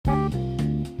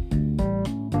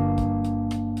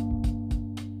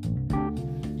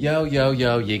Yo,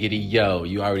 yiggity, yo.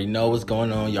 You already know what's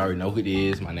going on. You already know who it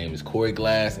is. My name is Corey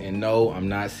Glass, and no, I'm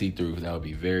not see-through. That would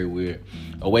be very weird.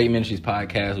 Awake Ministries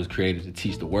podcast was created to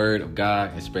teach the word of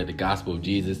God and spread the gospel of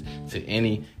Jesus to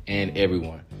any and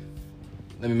everyone.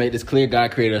 Let me make this clear. God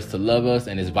created us to love us,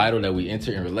 and it's vital that we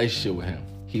enter in relationship with him.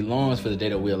 He longs for the day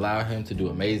that we allow him to do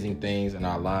amazing things in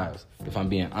our lives. If I'm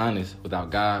being honest, without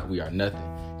God, we are nothing.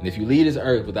 And if you leave this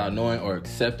earth without knowing or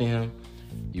accepting him,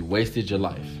 you wasted your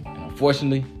life.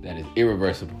 Unfortunately, that is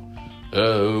irreversible.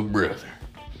 Oh, brother.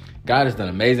 God has done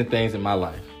amazing things in my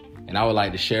life, and I would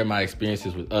like to share my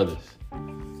experiences with others.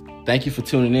 Thank you for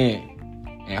tuning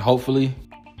in, and hopefully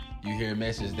you hear a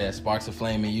message that sparks a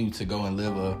flame in you to go and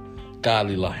live a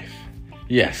godly life.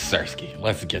 Yes, Sirski,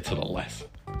 let's get to the lesson.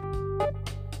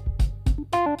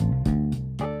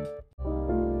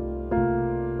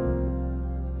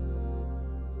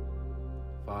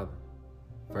 Father,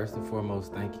 first and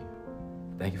foremost, thank you.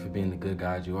 Thank you for being the good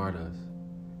God you are to us.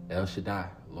 El Shaddai,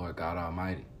 Lord God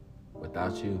Almighty.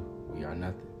 Without you, we are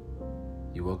nothing.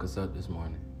 You woke us up this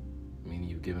morning, meaning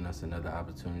you've given us another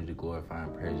opportunity to glorify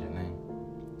and praise your name.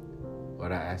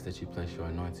 Lord, I ask that you place your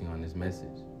anointing on this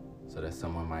message so that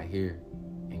someone might hear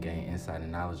and gain insight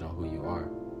and knowledge on who you are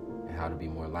and how to be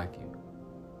more like you.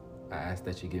 I ask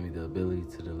that you give me the ability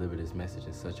to deliver this message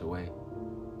in such a way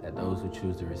that those who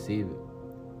choose to receive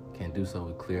it can do so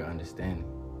with clear understanding.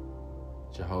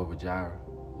 Jehovah Jireh,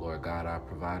 Lord God, our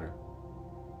provider,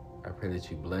 I pray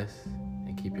that you bless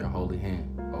and keep your holy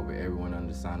hand over everyone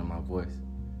under the sound of my voice.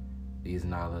 These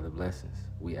and all other blessings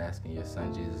we ask in your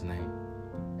son Jesus' name.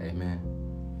 Amen.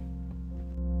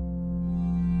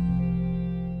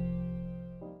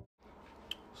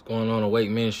 What's going on, Awake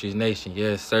Ministries Nation?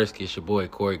 Yes, Sirski, it's your boy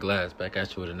Corey Glass, back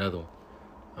at you with another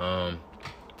one.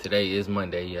 Today is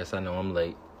Monday. Yes, I know I'm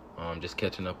late. Just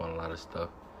catching up on a lot of stuff.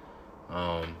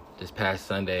 This past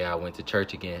Sunday, I went to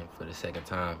church again for the second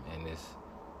time, and it's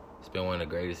been one of the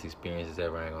greatest experiences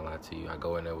ever, I ain't gonna lie to you. I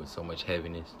go in there with so much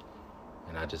heaviness,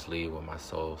 and I just leave with my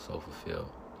soul so fulfilled.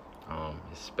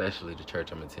 Especially the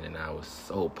church I'm attending now was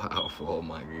so powerful, oh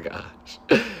my gosh.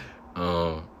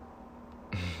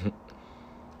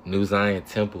 New Zion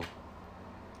Temple,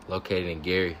 located in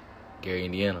Gary,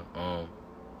 Indiana.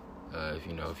 If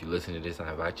you listen to this,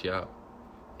 I invite you out.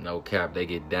 No cap, they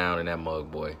get down in that mug,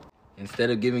 boy. Instead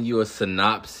of giving you a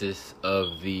synopsis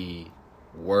of the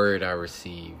word I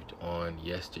received on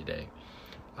yesterday,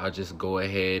 I'll just go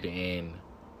ahead and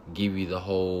give you the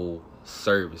whole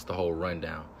service, the whole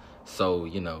rundown. So,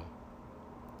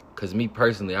 because me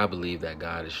personally, I believe that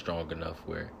God is strong enough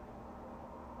where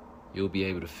you'll be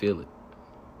able to feel it.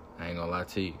 I ain't gonna lie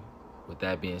to you. With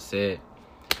that being said,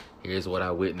 here's what I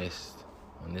witnessed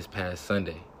on this past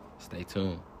Sunday. Stay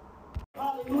tuned.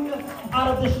 Hallelujah.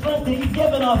 Out of the strength that he's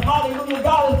given us. Hallelujah.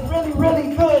 God is really,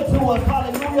 really good to us.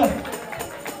 Hallelujah.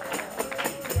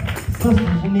 Sister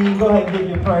Janine, go ahead and give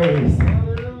your praise.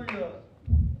 Hallelujah.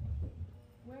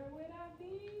 Where would I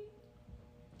be?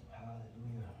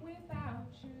 Hallelujah. Without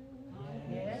you?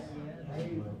 Yes.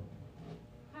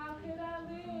 How could I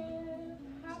live?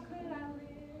 How could I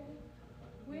live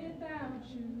without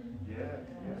you?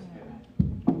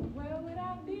 Where would I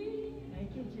be?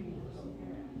 Thank you, Jesus.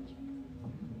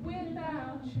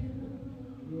 Without you?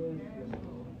 Yes.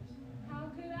 How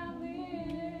could I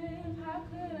live? How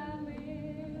could I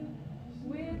live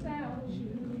without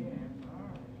you?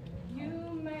 You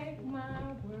make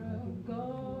my world go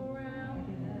round.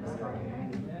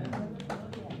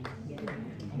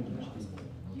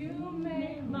 You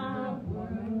make my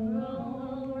world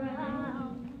go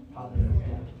round.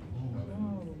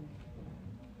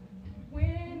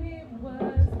 When it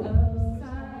was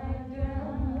upside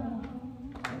down,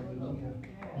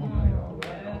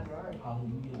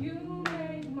 you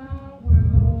made my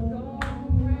world go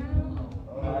round.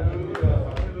 Hallelujah.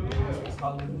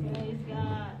 Praise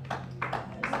God.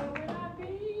 Where would I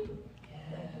be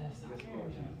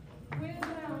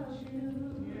without you?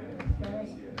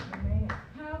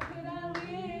 How could I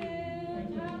live?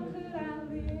 How could I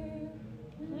live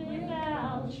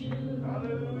without you?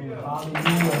 Hallelujah.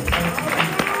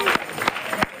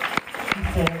 He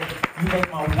said, you make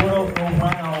my world go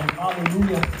round.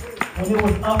 Hallelujah. When it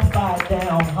was upside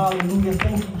down. Hallelujah.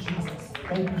 Thank you, Jesus.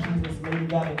 Thank you, Jesus. Lady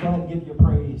Gavin, go ahead and give your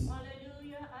praise.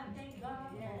 Hallelujah. I thank God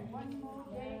for one more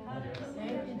day.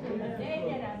 Hallelujah. A day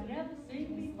that I've never seen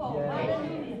before. Yes.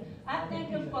 Hallelujah. I thank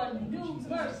him for new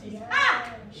mercies.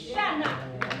 Ah! Shana.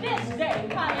 This day.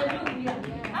 Hallelujah.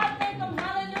 I thank him,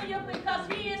 hallelujah, because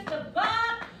he is the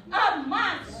God of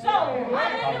my soul.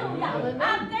 Hallelujah. I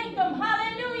thank him,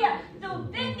 hallelujah,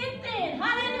 through thick and thin.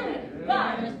 Hallelujah.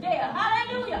 God is there.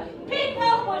 Hallelujah.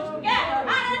 People will scatter.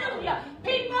 Hallelujah.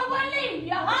 People will leave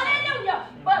you. Hallelujah.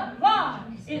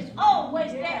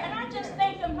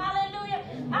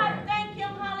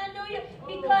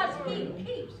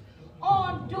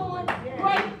 doing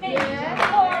great things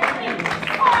for me.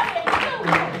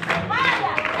 Hallelujah.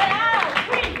 And I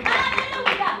agree,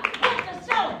 hallelujah, with the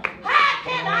song. How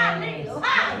can I live?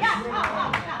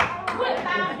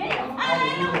 Without him.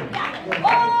 Hallelujah. Oh,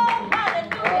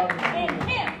 hallelujah. In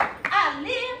him I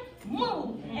live, move,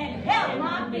 and have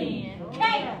my being.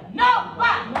 Can't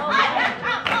nobody.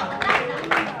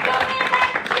 Do me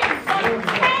like Jesus.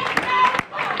 Can't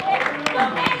nobody. Do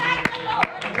me like the Lord.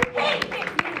 He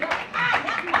picked me up.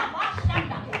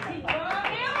 He turned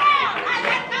me around.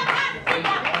 He put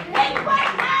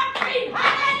my feet,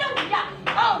 hallelujah,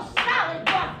 on solid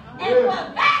ground. And for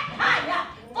that,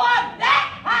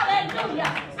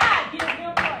 hallelujah, I give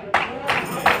him praise.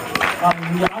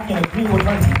 Hallelujah. I can agree with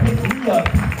her. He picked me up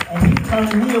and he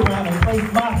turned me around and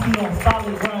placed my feet on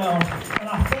solid ground. And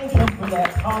I thank him for that.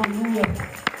 Hallelujah.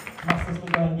 My sister,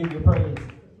 go ahead and give you praise.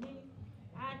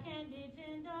 I can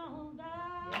depend on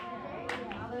God. I can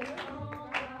depend on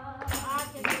God. I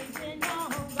can depend on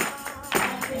God.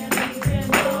 I can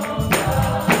depend on God.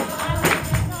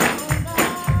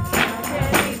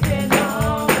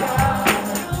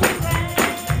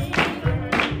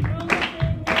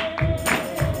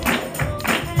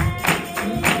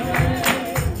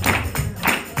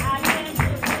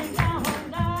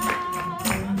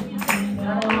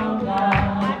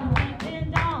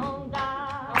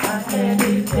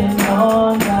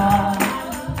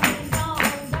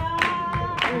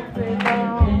 Depend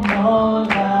on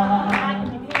God.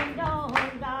 Depend on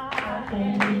God. I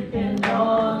can depend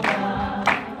on God.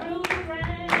 Through the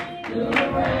rain,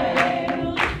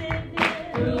 through sickness,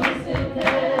 through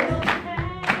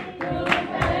pain.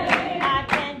 I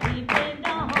can depend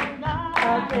on God.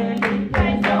 I can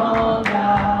depend on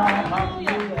God.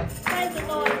 Hallelujah. Praise the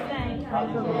Lord, saints.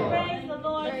 Praise the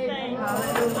Lord, saints.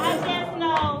 I just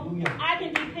know I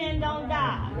can depend on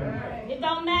God. It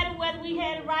don't matter whether we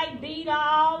had the right beat or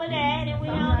all of that, and we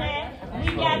know that.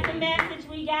 We got the message,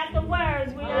 we got the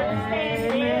words, we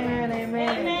understand it.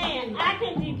 Amen. I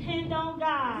can depend on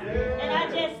God. And I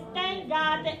just thank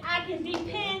God that I can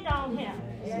depend on him.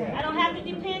 I don't have to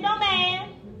depend on man.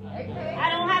 I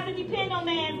don't have to depend on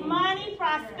man's money,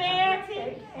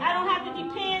 prosperity. I don't have to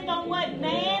depend on what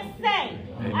man say.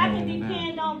 I can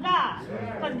depend on God.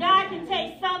 Because God can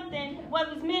take something what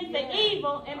was meant for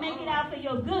evil and make it out for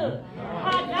your good.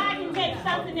 God can take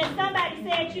something that somebody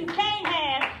said you can't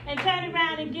have and turn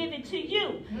around and give it to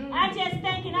you. I just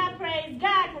thank and I praise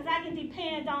God because I can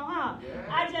depend on him.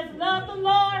 I just love the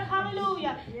Lord.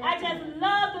 Hallelujah. I just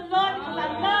love the Lord because I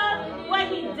love what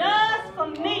he does for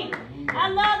me. I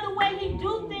love the way he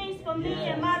do things for me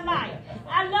in my life.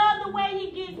 I love the way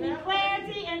he gives me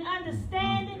clarity and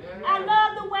understanding. I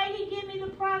love the way he gives me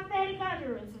the prophetic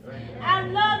utterances. I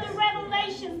love the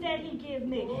revelations that he gives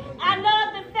me. I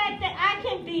love the fact that I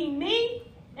can be me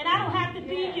and I don't have to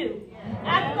be you.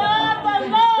 I love the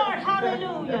Lord,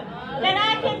 hallelujah, that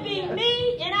I can be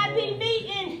me and I be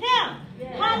me in him.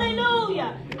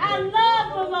 Hallelujah. I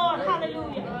love the Lord,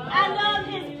 hallelujah. I love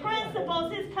his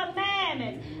principles, his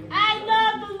commandments. I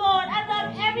love the Lord. I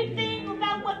love everything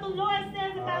about what the Lord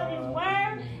says about his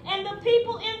word and the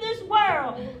people in this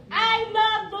world. I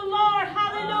love the Lord.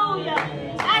 Hallelujah.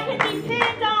 I can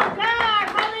depend on God.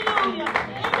 Hallelujah.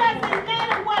 It doesn't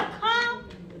matter what comes,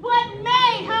 what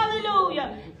may.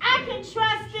 Hallelujah. I can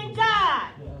trust in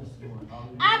God.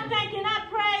 I thank and I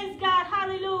praise God.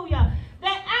 Hallelujah.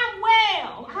 That I'm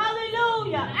well.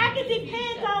 Hallelujah. I can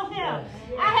depend on him.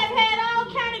 I have had all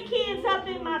kind of kids up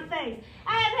in my face.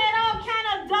 I have had all kind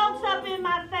of adults up in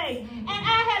my face. And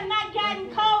I have not gotten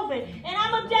COVID. And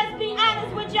I'm going to just be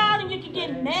honest with y'all, and you can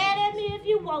get mad at me if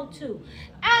you want to.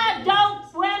 I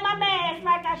don't wear my mask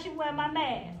like I should wear my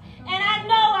mask. And I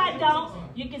know I don't.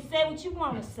 You can say what you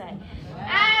want to say.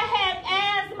 I have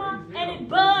asthma, and it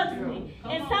bugs me.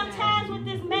 And sometimes with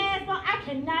this mask on, I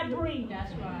cannot breathe.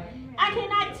 That's right. I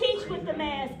cannot teach with the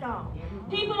mask on.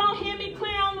 People don't hear me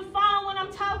clear on the phone when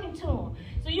I'm talking to them.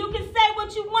 So you can say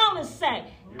what you want to say.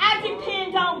 I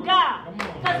depend on God.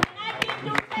 Because when I get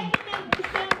through taking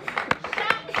them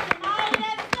shots and all of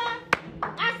that stuff,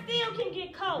 I still can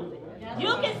get COVID.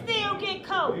 You can still get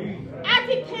COVID. I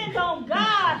depend on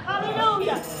God.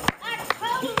 Hallelujah. I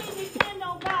totally depend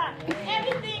on God.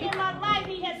 Everything in my life,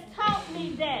 he has taught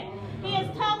me that. He has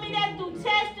taught me that through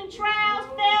tests and trials,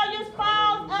 failures,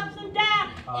 falls, ups and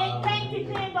downs, it can't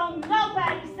depend on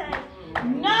nobody, saints.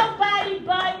 Nobody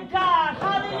but God.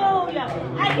 Hallelujah.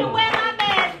 I can wear my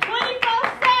mask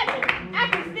 24/7. I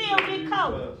can still get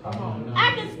COVID.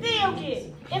 I can still get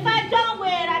it. If I don't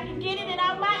wear it, I can get it. And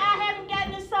I haven't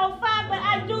gotten it so far, but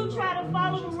I do try to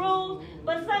follow the rules.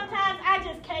 But sometimes I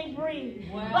just can't breathe.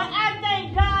 But I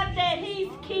thank God that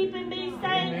He's keeping me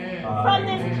safe from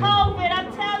this COVID.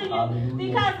 I'm telling you,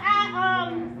 because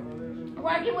I'm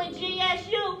working with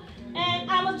GSU and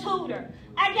I'm a tutor.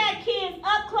 I got kids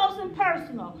up close and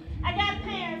personal. I got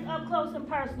parents up close and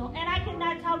personal, and I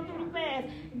cannot talk through the fast.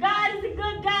 God is a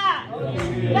good God.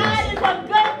 God is a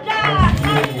good God.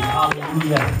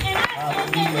 Hallelujah. And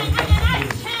I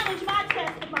challenge my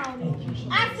testimony.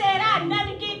 I said I'd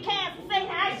never get cancer.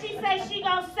 She said she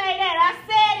gonna say that. I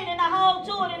said it and I hold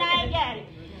to it and I ain't got it.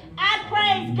 I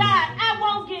praise God. I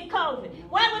won't get COVID.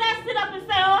 Why would I sit up and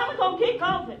say, oh, I'm gonna get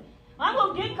COVID? I'm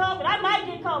gonna get COVID. I might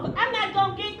get COVID. I'm not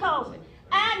gonna get COVID.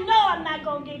 I know I'm not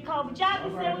going to get COVID. Y'all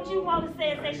can say what you want to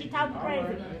say and say she talking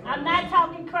crazy. I'm not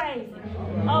talking crazy.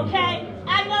 Okay?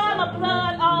 I know I'm a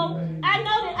blood O. I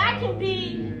know that I can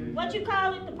be, what you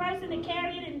call it, the person that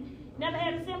carry it and never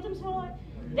had the symptoms for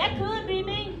it. That could be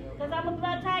me because I'm a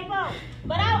blood type O.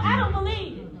 But I don't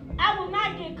believe it. I will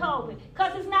not get COVID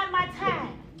because it's not my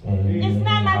time. It's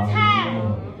not my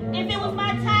time. If it was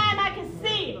my time, I can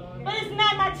see it. But it's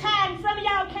not my time. Some of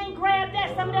y'all can't grab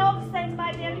that. Some of the older saints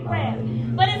might be able to grab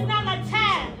it. But it's not my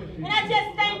time. And I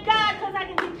just thank God because I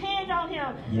can depend on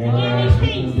Him. Give me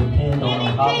peace. Give me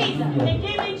peace. And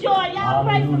give me joy. Y'all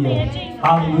pray for me in Jesus' name.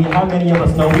 Hallelujah. How many of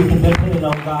us know we can depend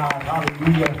on God?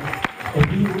 Hallelujah.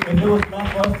 If it was not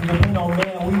for us to depend on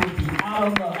man, we would be out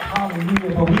of luck.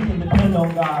 Hallelujah. But we can depend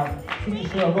on God.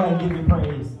 Sister Cheryl, go ahead and give your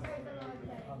praise.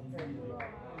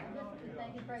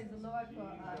 Praise the Lord for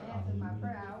answering my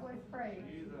prayer. I always pray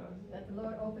that the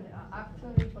Lord open an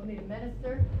opportunity for me to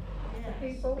minister to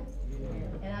people.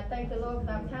 And I thank the Lord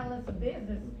because I'm handling some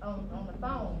business on the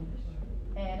phone.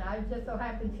 And I just so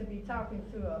happened to be talking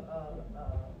to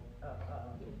a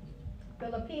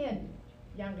Philippine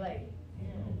young lady.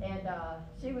 And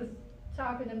she was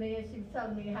talking to me and she was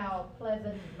telling me how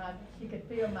pleasant she could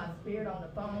feel my spirit on the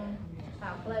phone,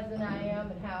 how pleasant I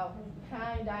am and how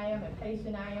kind I am and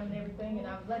patient I am and everything, and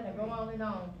I was letting her go on and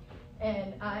on.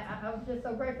 And I was just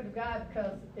so grateful to God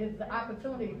because it's the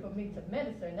opportunity for me to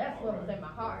minister, and that's what was in my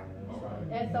heart.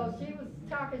 And so she was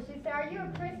talking, she said, are you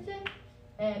a Christian?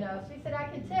 And she said, I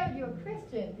can tell you're a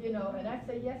Christian, you know. And I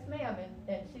said, yes, ma'am.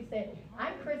 And she said,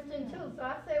 I'm Christian too. So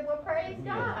I said, well, praise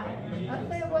God. I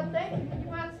said, well, thank you.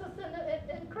 You're my sister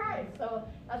in Christ. So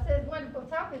I said, it's wonderful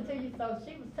talking to you. So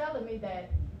she was telling me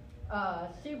that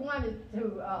she wanted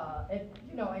to,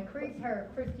 increase her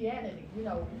Christianity,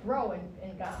 grow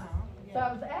in God. So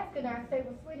I was asking her, I said,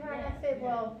 well, sweetheart, I said,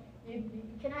 well,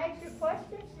 can I ask you a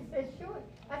question? She said, sure.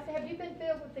 I said, have you been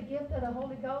filled with the gift of the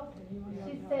Holy Ghost?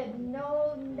 She said,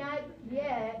 no, not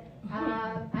yet.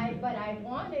 But I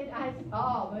wanted.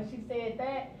 When she said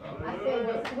that, I said,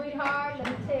 well, sweetheart, let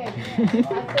me tell you.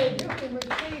 I said, you can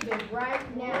receive it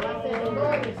right now. I said, the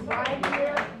Lord is right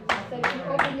here. I said, if you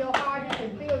open your heart, He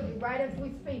can fill you right as we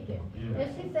speak it. And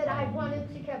she said,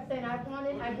 she kept saying, I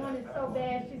want it so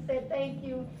bad. She said, thank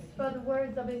you for the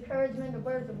words of encouragement, the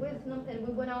words of wisdom. And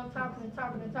we went on talking and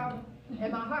talking and talking.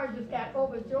 And my heart just got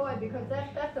overjoyed because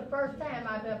that's the first time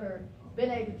I've ever been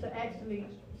able to actually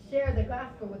share the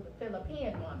gospel with the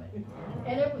Philippine woman.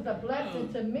 And it was a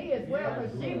blessing to me as well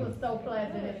because she was so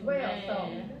pleasant as well. So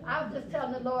I was just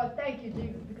telling the Lord, thank you,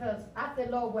 Jesus, because I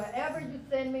said, Lord, wherever you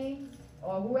send me,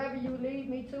 or whoever you lead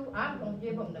me to, I'm going to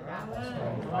give them the gospel.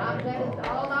 That is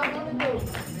all I want to do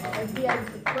is be able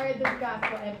to spread this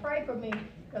gospel and pray for me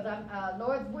because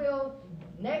Lord's will,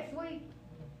 next week,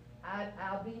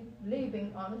 I'll be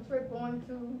leaving on a trip going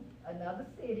to another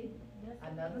city,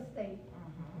 another state,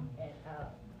 and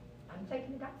I'm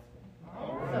taking the gospel.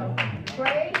 So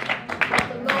pray that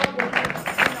the Lord will be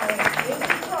in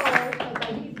control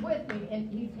because He's with me and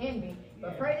He's in me.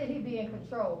 But pray that He be in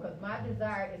control because my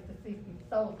desire is to see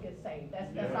souls get saved.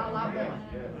 That's all I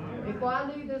want. Before I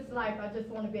leave this life, I just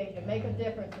want to be able to make a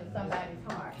difference in somebody's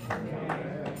heart.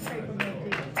 Pray for me,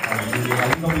 Jesus. Hallelujah. Are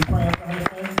you going to be praying for her,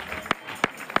 friends?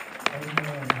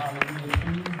 Amen. Hallelujah.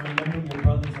 Please remember your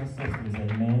brothers and sisters.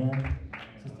 Amen.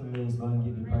 Sister Liz, go ahead and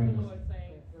give you praise.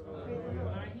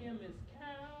 My hymn is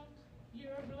count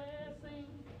your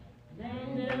blessings,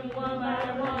 name them one by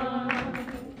one.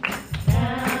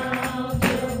 Count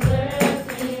your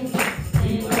blessings,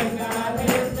 see what God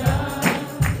has done.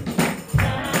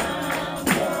 Count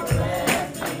your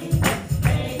blessings,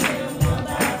 name them one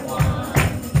by one.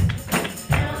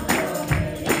 Count your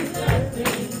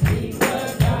blessings, see what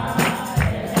God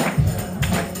has done.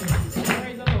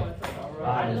 Praise the Lord. I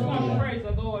just want to praise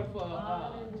the Lord for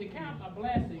to count my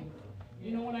blessings.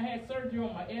 You know, when I had surgery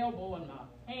on my elbow and my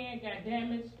hand got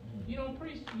damaged,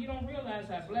 You don't realize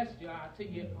how blessed you are till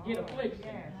you get affliction.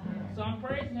 So I'm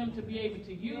praising him to be able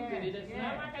to use it. It's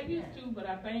not like I used to, but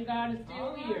I thank God it's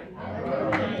still here.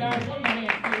 Thank God for my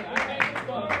hands here. I thank him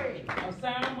for a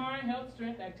sound mind, health,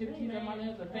 strength, activities of my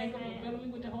limbs. I thank him for filling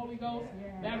me with the Holy Ghost,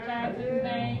 baptized in his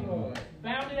name,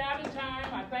 found it out in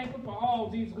time. I thank him for all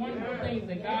these wonderful things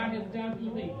that God has done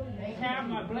for me. Count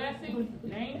my blessings,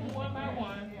 name them one by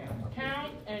one.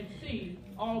 Count and see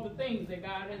all the things that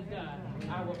God has done.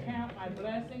 I will count my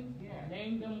blessings,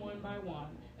 name them one by one,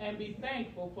 and be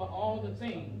thankful for all the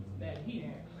things that he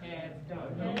has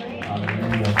done.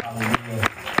 Hallelujah. Hallelujah.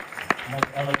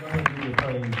 Ella, go ahead and give your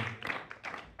praise.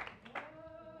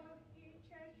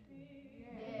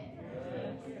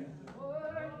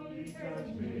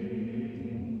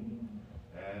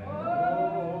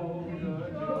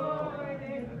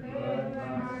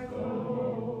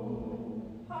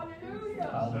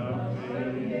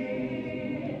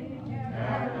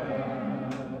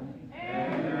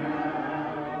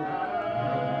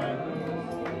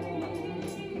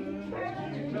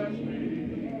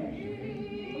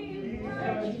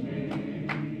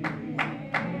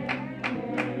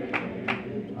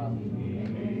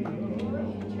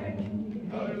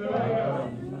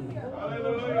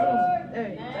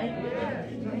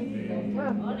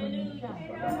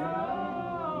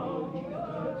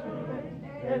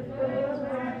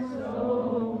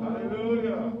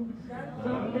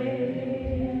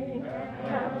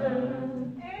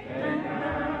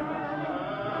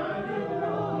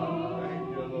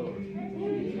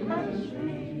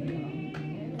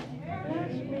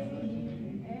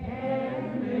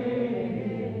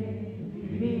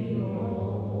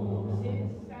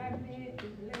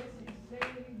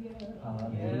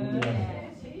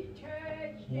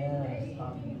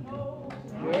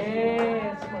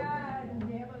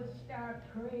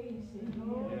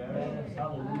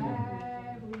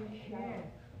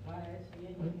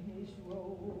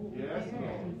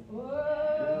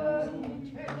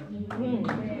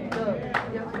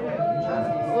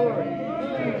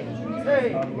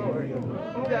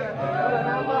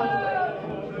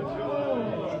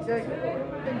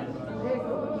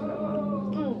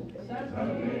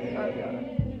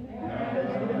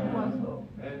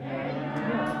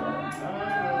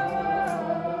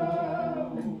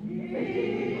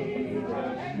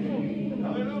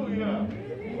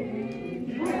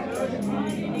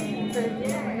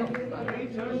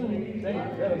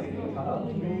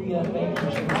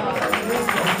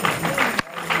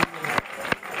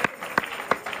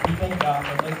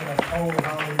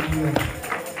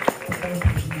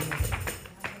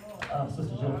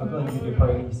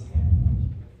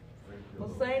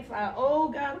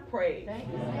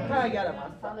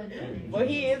 For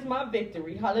he is my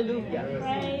victory. Hallelujah.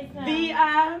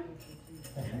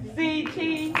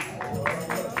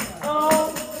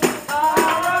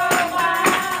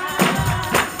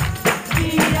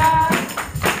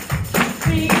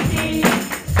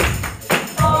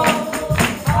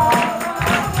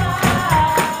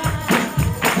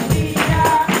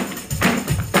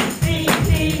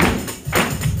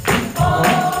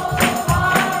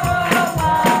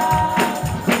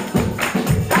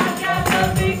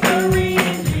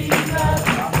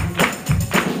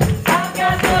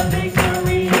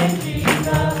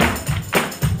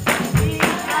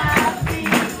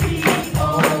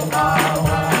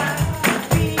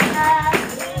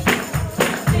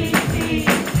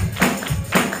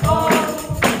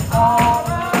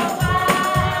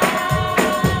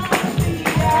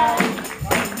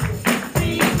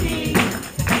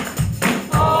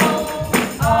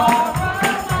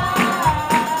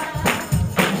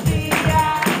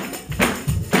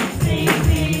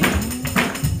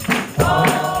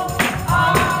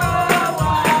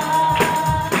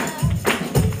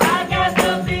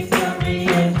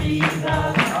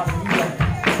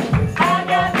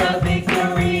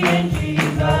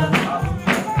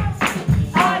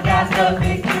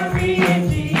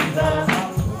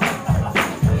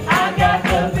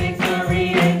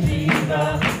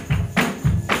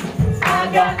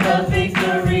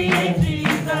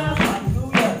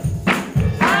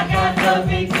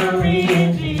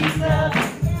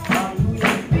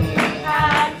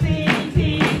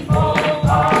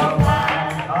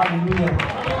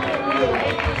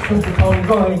 Sister Tony,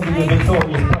 go ahead and give your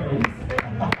victorious praise.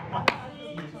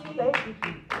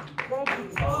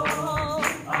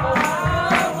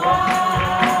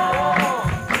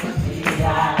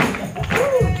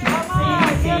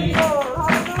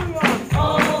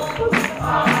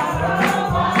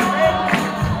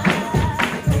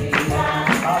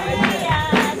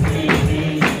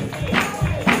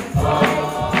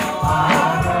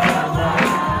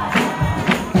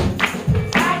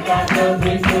 got the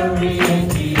victory in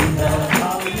Jesus.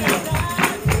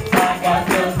 I got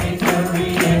the victory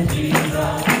in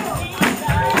Jesus.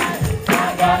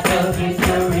 I got the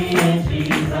victory in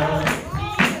Jesus.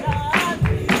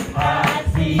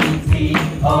 I-C-T-O-R-Y.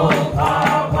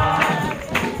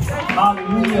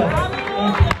 Hallelujah.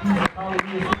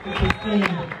 Hallelujah. Sister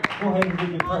Christine, go ahead and give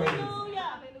your praise.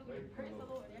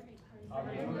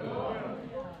 Praise the Lord.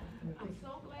 I'm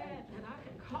so glad that I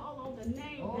can call on the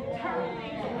name that turns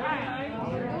things around.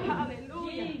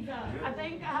 Hallelujah. I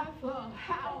thank God for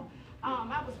how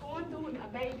I was going through with my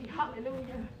baby.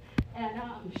 Hallelujah. And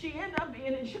she ended up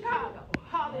being in Chicago.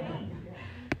 Hallelujah.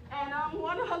 And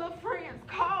one of her little friends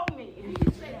called me and he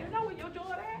said, "You know where your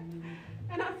daughter at?"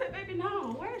 And I said, "Baby,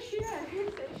 no, where is she at?" He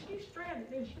said, "She's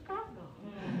stranded in Chicago."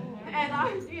 And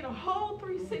I did a whole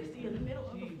 360 in the middle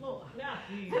of the floor.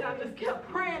 And I just kept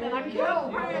praying and I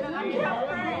kept praying and I kept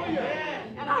praying.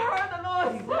 And I heard the Lord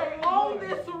say, "On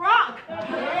this rock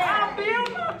I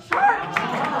build my church,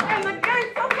 and the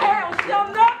gates of hell shall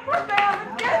not prevail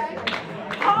against it."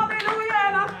 Hallelujah.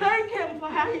 And I thank him for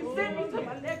how he sent me to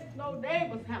my next door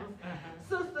neighbor's house,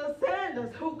 Sister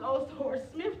Sanders, who goes to Horace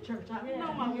Smith Church. I didn't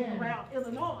know I was around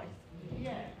Illinois.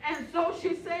 And so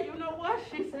she said, "You know what?"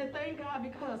 She said, "Thank God,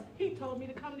 because he told me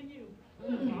to come to you."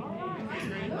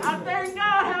 I thank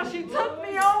God how she took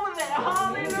me over there.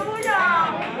 Hallelujah.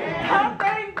 I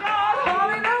thank God.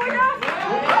 Hallelujah.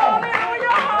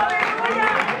 Hallelujah.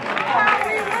 Hallelujah. How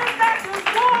we went back and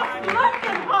forth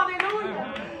looking. Hallelujah.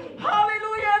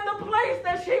 Hallelujah. And the place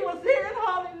that she was in,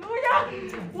 hallelujah,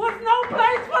 was no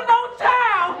place for no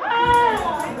child.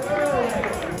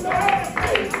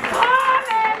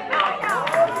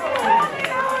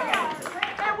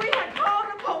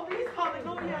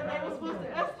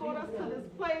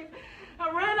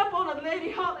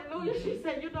 Lady, hallelujah, she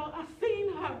said, "You know, I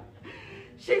seen her."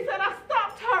 She said, "I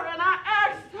stopped her and I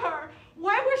asked her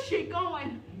where was she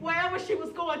going, wherever she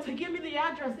was going, to give me the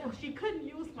address." And she couldn't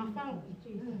use my phone.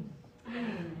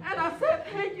 And I said,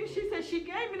 "Thank you." She said she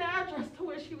gave me the address to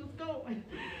where she was going.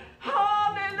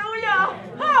 Hallelujah.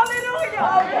 Hallelujah.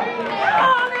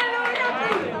 Hallelujah,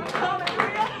 Jesus.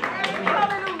 Hallelujah.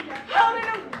 Hallelujah.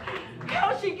 Hallelujah. How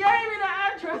she gave me the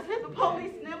address and the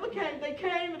police never came. They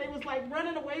came and they was like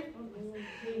running away from us.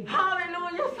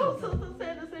 Hallelujah. So Sister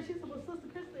Sanders said, she said, "Well, Sister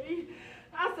Christine,"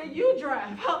 I said, "you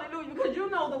drive." Hallelujah. Because you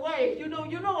know the way. You know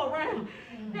around.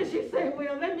 And she said,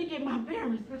 "Well, let me get my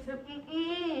bearings." I said,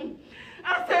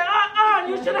 I said,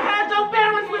 "You should have had your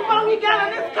bearings before we got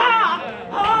in this car."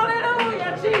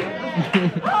 Hallelujah, Jesus.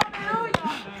 Hallelujah.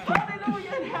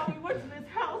 Hallelujah. And how we went to this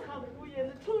house. Hallelujah. And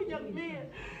the two young men.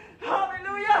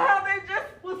 Hallelujah. How they just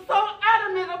was so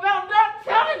adamant about not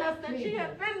telling us that she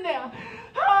had been there.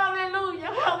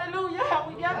 Hallelujah. Hallelujah. How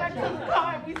we got back to the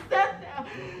car and we sat there.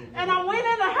 And I went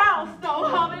in the house though.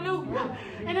 Hallelujah.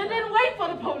 And I didn't wait for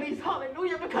the police.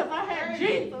 Hallelujah. Because I had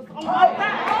Jesus on my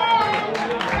back.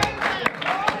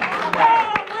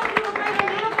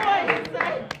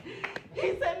 He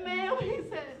said, "Ma'am," he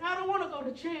said, "I don't want to go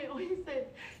to jail." He said,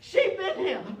 "She been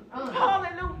here."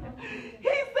 Hallelujah.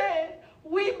 He said,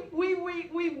 we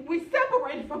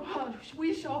separated from her.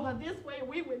 We showed her this way,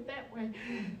 we went that way.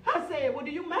 I said, "Well,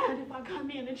 do you mind if I come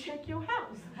in and check your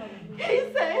house?"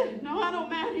 He said, "No, I don't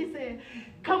mind." He said,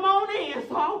 "Come on in."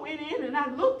 So I went in and I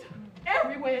looked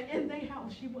everywhere in their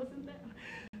house. She wasn't there.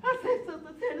 I said,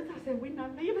 "Sister Sanders," I said, "we're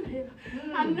not leaving here."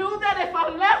 I knew that if I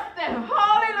left there,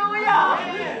 hallelujah,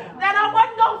 that I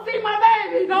wasn't going to see my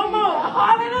baby no more.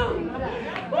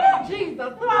 Hallelujah. Oh,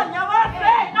 Jesus. Hallelujah.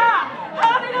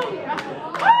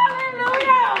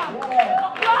 Hallelujah.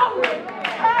 Glory.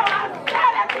 How I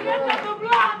sat at the end of the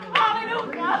block.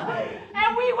 Hallelujah. And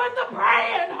we went to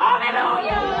praying.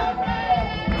 Hallelujah. Hey.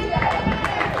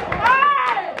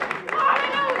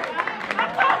 Hallelujah. I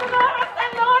told the Lord, I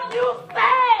said, "Lord, you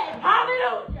said."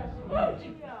 Hallelujah. Oh,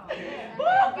 Jesus.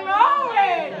 Oh,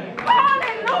 glory.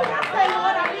 Hallelujah. I said,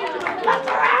 "Lord, I need you to bless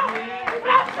her out.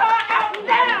 Bless her out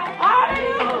now."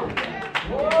 Hallelujah.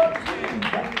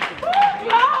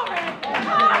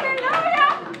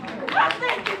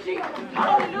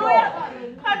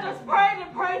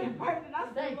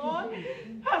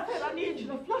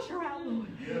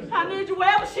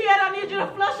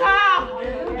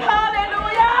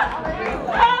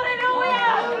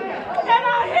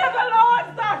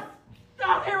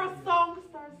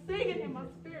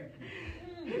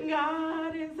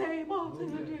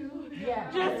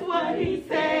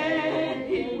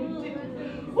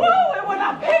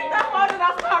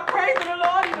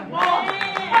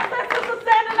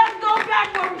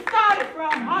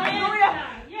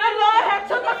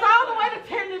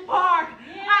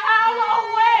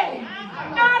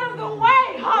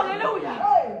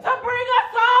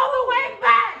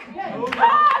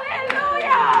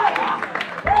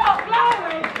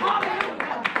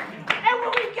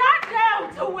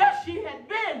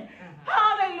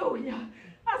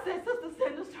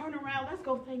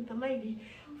 lady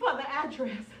for the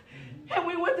address. And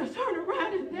we went to turn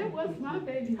around, and there was my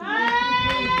baby.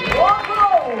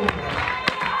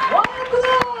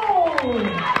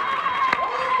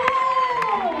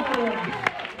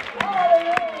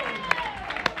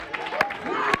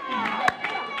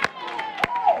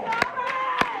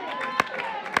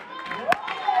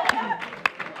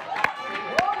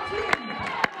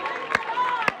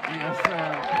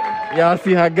 Y'all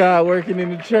see how God working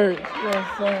in the church?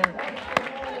 Yes, sir.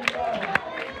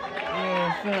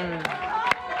 Yes, sir.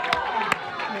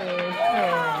 Yes,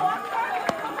 sir.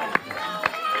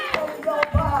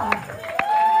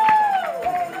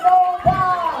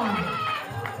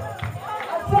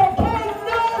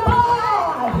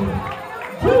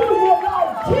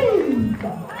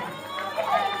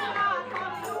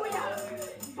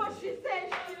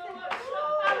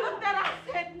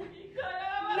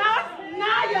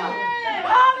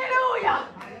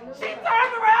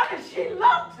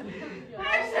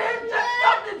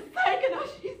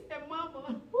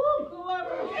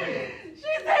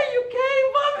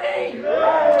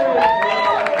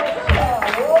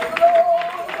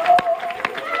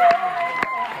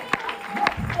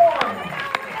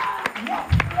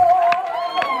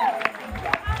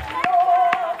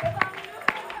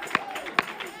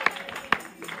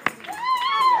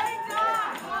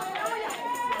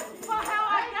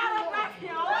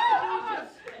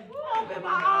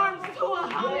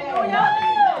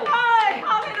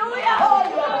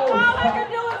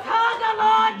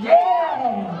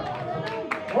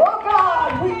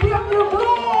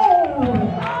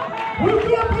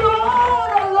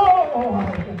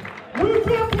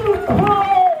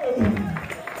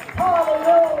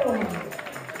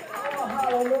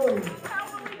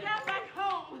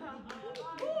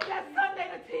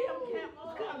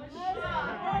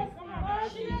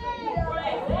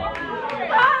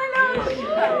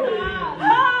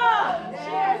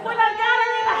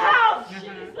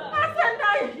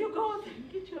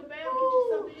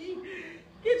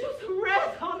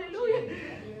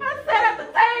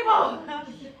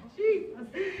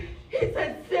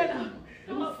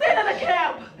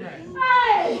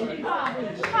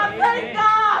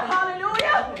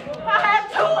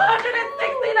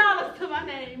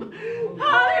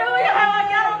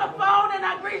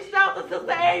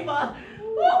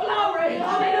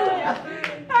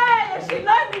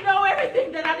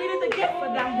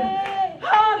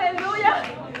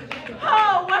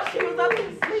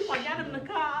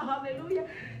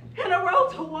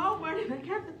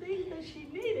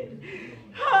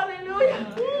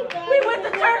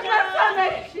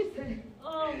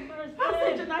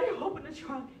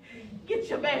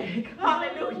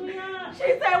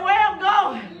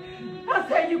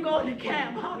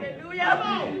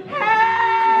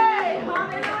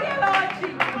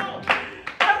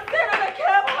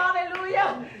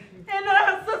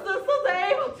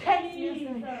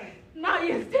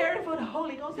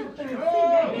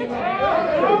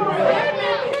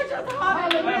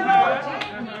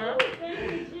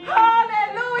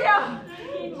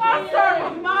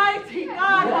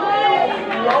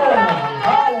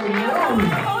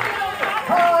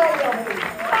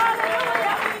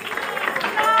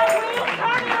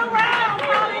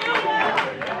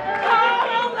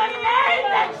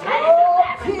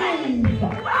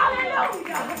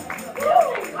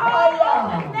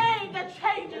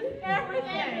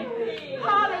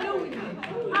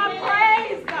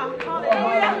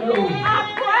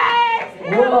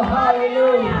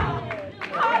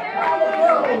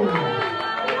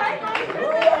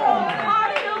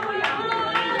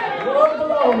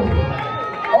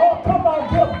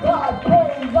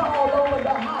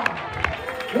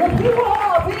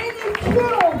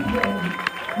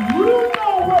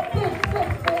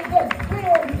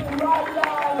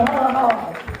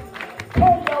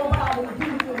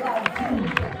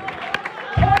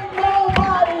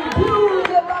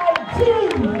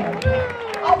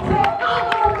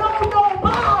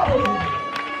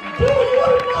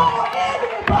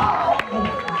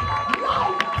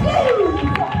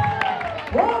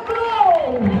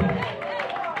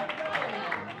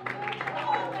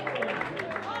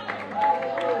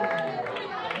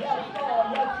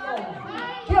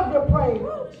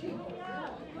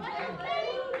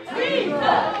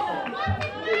 Jesus.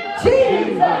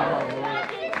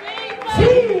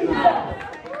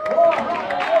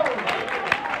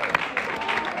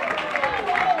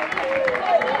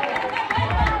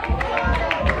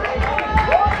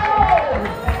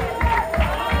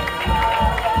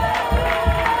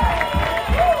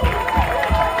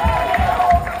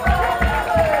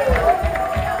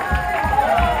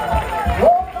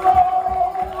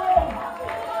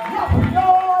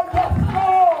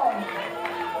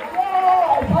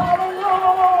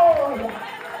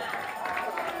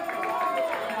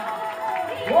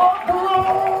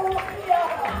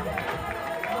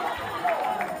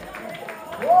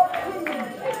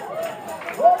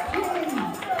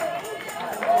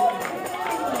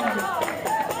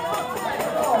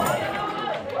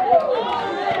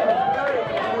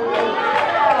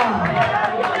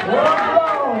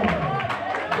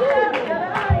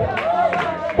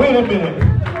 minute.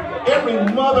 Every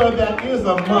mother that is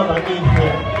a mother in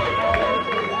here.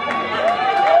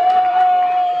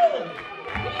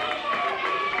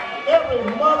 Every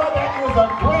mother that is a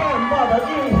grandmother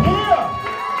in here.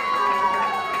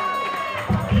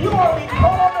 You are be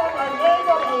called on the name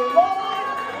of the Lord,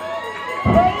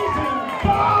 praising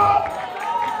God,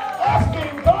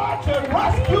 asking God to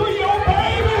rescue your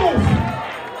babies.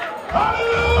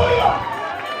 Hallelujah.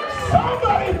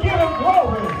 Somebody give him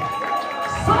glory.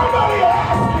 Somebody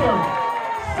ask him.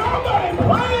 Somebody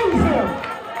praise him.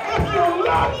 If you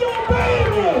love your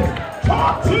babies,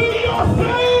 talk to your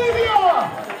Savior.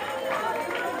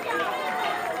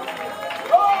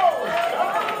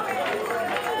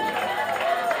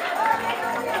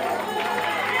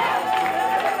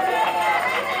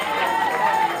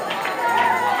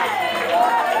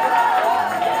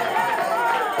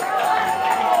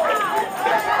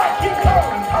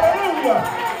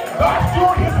 God's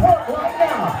doing his work right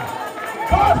now.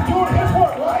 God's doing his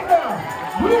work right now.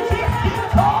 You just keep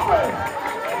calling.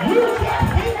 You just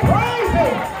keep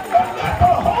praising. And let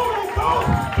the Holy Ghost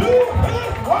do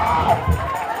his work.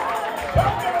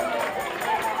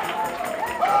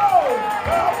 Oh,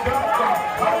 God.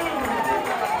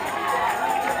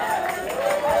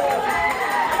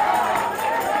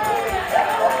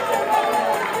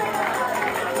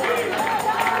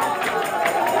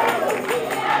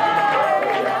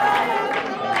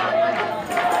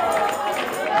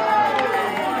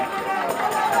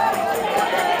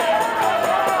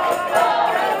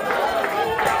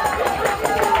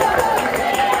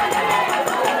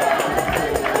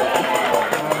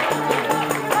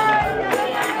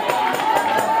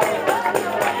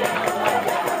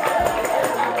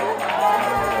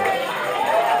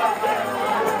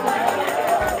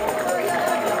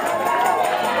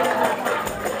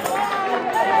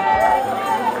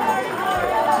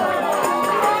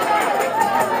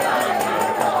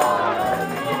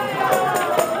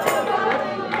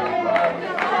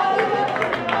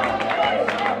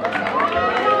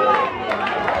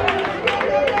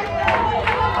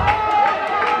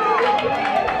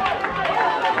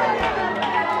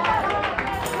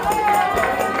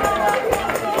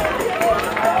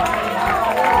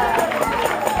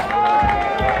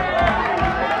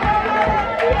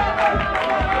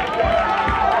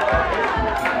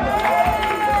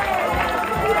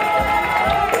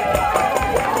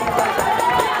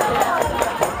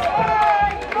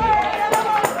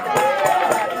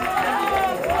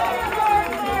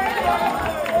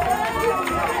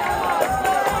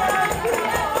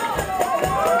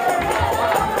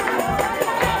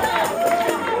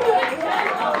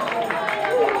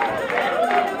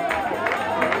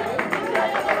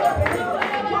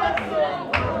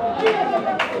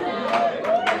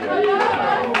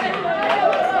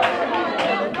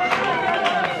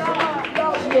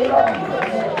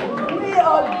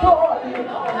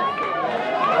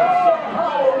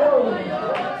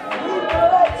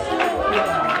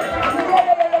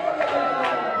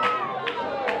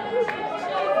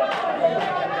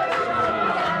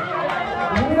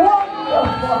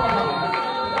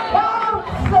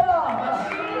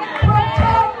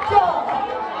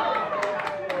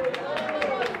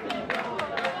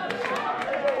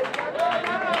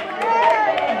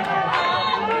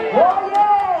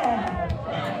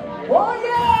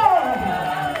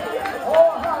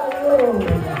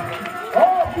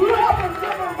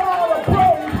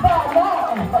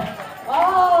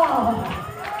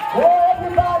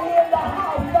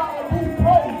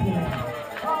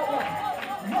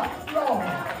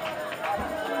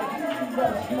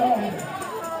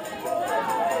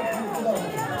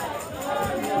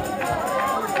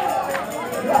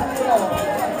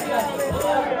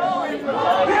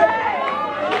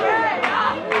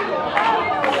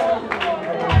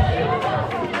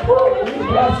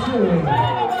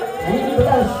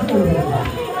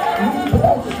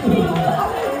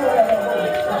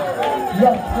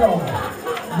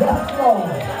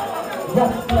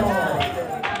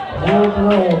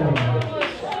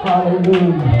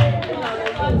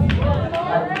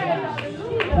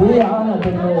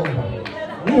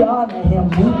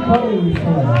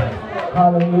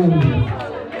 Hallelujah.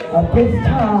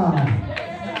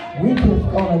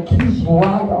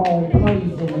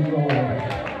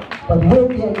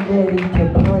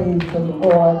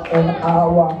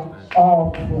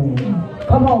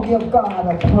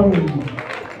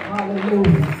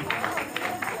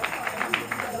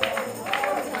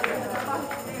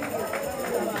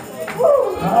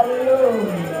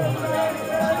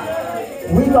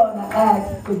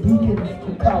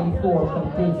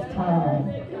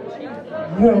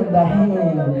 You're in the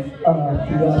hands of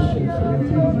the ushers in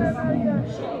Jesus' name.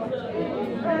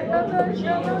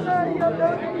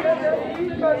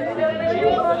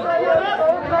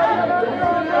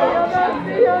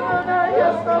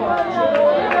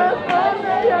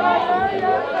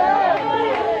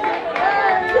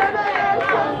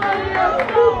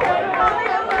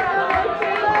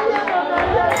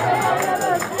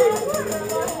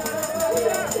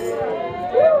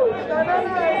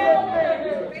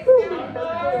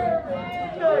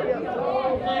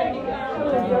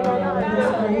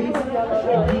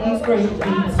 He's greatly to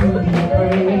be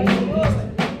praised.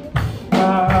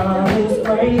 God is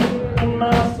great in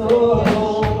my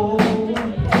soul.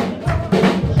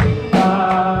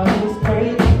 God is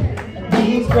great, and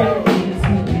He's greatly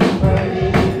to be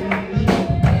praised.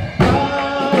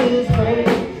 God is great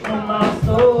in my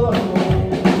soul.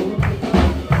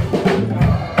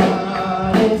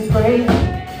 God is great,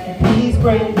 and He's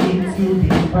greatly to be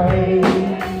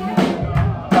praised.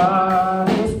 God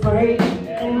is great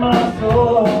in my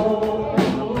soul.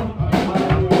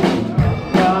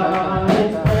 God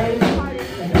is great,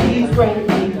 and He's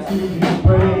greatly to be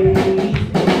praised.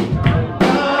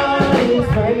 God is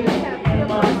great in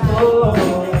my soul.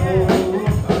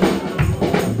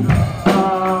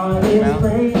 God is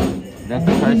great. That's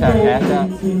the first time I passed out.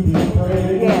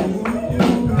 Yes.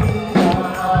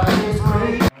 God is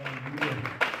great.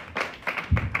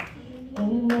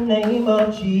 In the name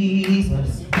of Jesus.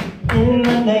 In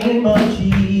the name of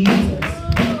Jesus,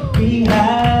 we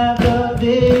have the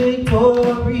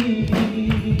victory.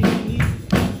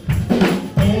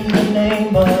 In the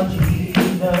name of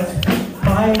Jesus,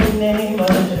 mighty name of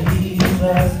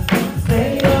Jesus,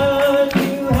 Satan,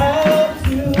 you have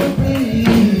to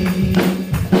flee.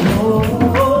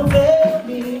 Oh, tell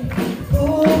me who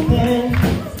can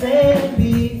stand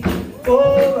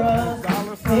before us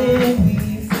when we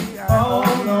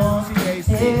fall on His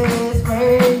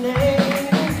great name.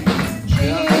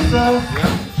 Jesus,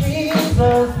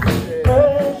 Jesus,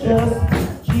 precious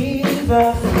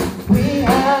Jesus, we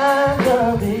have the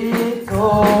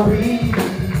victory.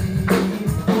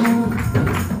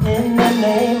 In the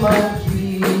name of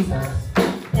Jesus,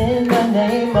 in the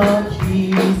name of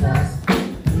Jesus,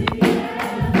 we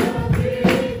have the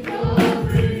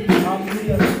victory.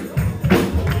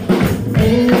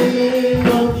 In the name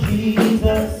of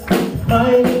Jesus,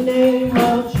 mighty name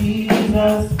of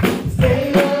Jesus,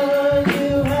 Satan,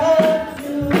 you have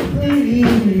to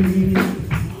flee.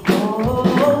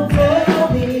 Oh, tell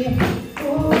me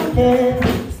who can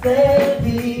stand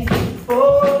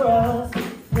before us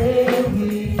when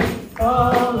we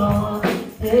call on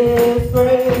His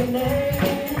great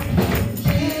name.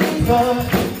 Jesus,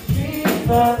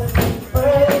 Jesus,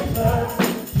 precious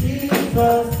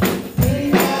Jesus, we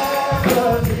have the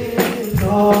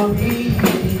victory.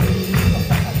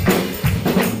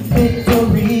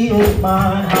 Victory is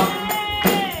mine.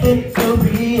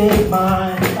 Victory is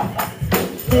mine.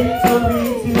 Victory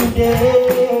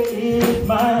today is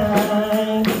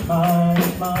mine.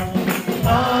 Mine, mine.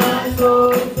 I'm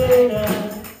so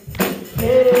Satan,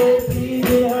 get thee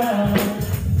behind.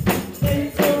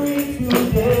 Victory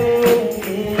today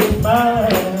is mine.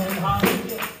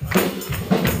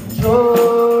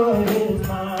 Joy is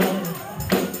mine.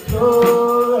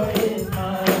 Joy is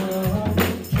mine.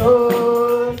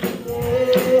 Joy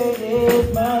is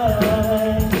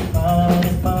mine.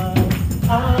 Mine, mine.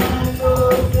 I'm so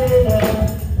glad,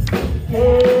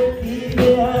 get thee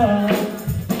behind.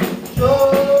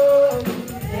 Joy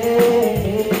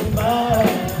is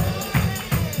mine.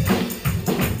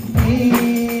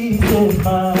 Peace is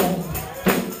mine.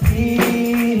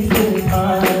 Peace is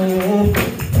mine.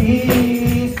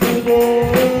 Peace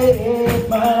today is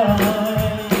mine.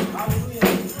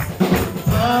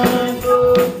 I'm so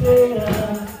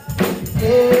glad,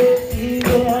 get thee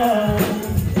behind.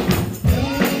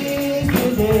 Peace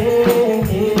today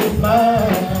is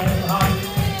mine.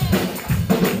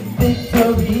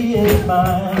 Victory is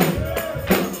mine.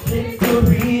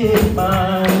 Victory is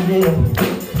mine. Yeah.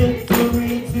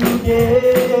 Victory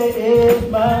today is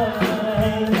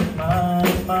mine.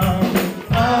 Mine, mine.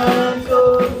 I'm so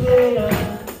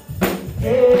glad,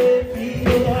 get thee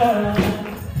behind.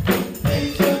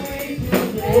 Victory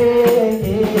today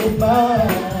is mine.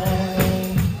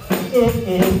 It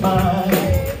is mine.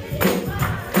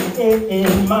 It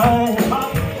is mine.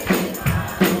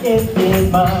 It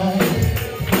is mine.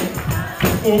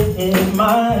 It is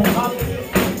mine.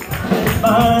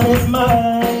 Mine is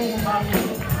mine.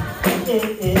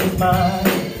 It is mine.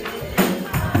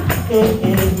 It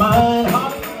is mine.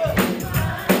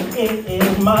 It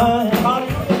is mine.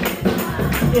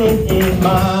 It is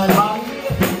mine.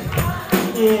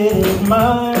 It is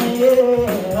mine.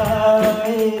 Yeah.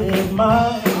 It is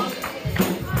mine.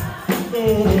 It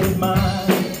is mine.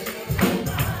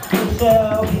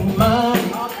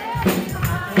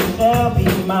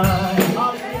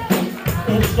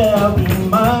 shall be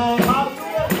mine.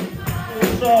 Hallelujah. It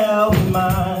shall be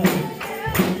mine.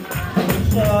 It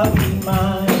shall be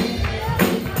mine.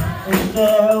 It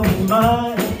shall be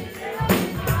mine.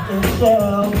 It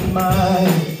shall be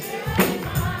mine.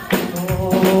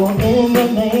 Oh, in the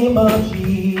name of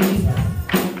Jesus,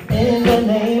 in the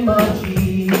name of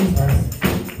Jesus,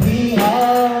 we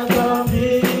have the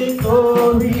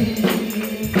victory.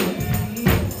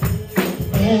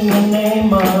 In the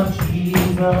name of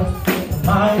Jesus, the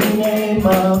mighty name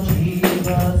of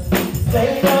Jesus,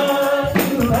 Satan,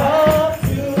 you have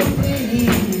to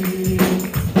flee.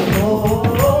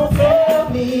 Oh, tell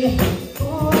me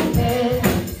who can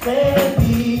stand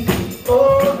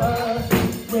before us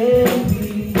when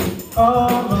we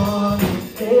call on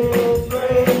His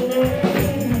great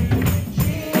name.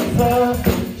 Jesus,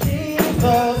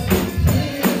 Jesus,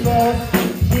 Jesus,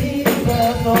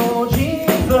 Jesus, oh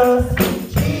Jesus,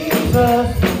 Jesus,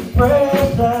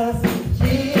 precious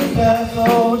Jesus,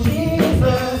 oh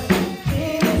Jesus,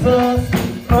 Jesus,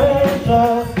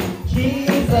 precious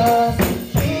Jesus,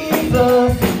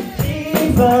 Jesus,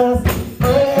 Jesus,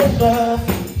 precious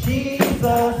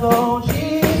Jesus, oh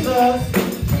Jesus,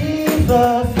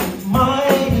 Jesus,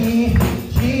 mighty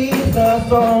Jesus,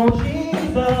 oh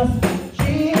Jesus,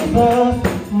 Jesus,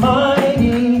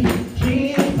 mighty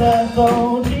Jesus,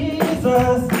 oh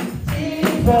Jesus,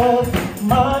 Jesus,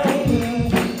 mighty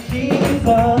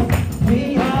Jesus, we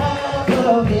have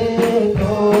the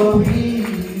victory.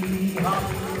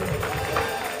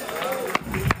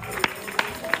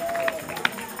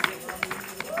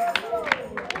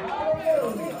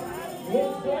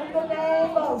 It's in the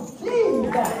name of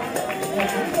Jesus that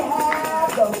we have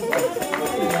the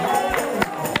victory. Hallelujah.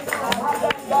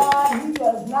 God, He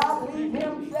does not leave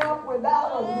Himself without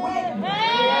a witness.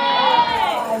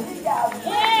 He got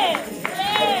witnesses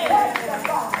to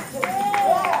testify to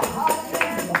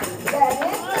hallelujah, that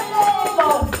in the name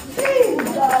of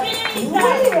Jesus, we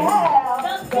have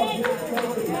the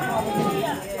victory.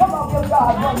 Hallelujah. Come on, give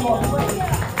God one more praise.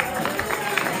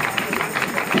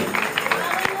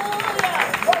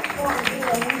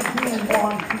 We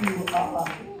want to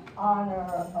honor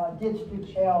District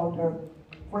Elder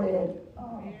Fred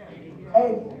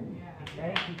Abel.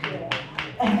 Thank you,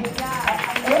 and his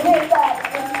back,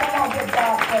 come on, give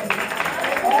God praise.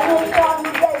 And his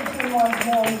congregation once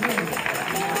more too.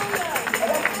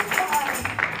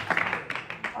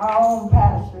 Our own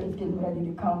pastor is getting ready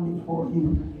to come before you.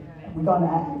 We're going to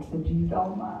ask that you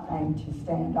don't mind to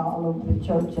stand all over the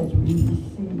church as we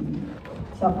receive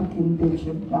Supplicant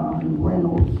Bishop John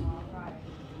Reynolds.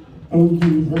 In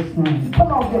Jesus' name.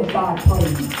 Come on, give God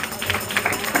praise.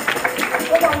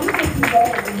 Come on, you can do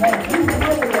that. Amen. He's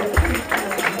really a teacher.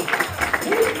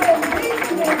 He's been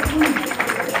teaching and teaching.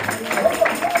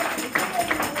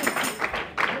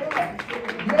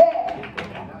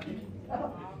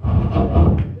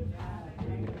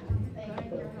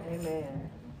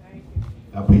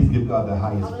 Now please give God the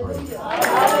highest praise.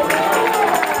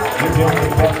 Give Him the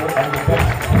better and the best.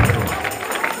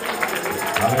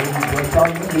 Hallelujah. Don't y'all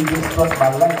let me get struck by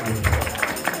lightning.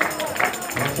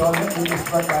 Don't y'all let me get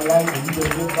struck by lightning. You just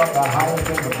give God the highest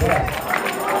and the best.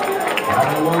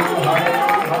 Hallelujah.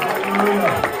 Hallelujah.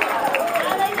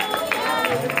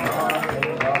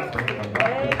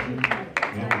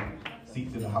 Hallelujah.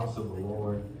 Seats in the house of the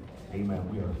Lord. Amen.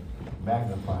 We are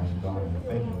magnifying God and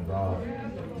thanking God.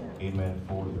 Amen.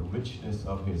 For the richness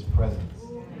of His presence.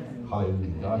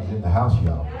 Hallelujah. God is in the house,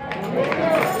 y'all.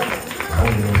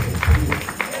 Holiness is here.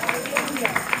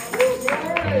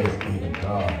 Praise be to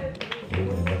God.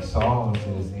 Amen. That song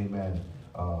says, amen,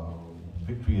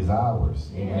 victory is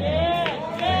ours. Amen.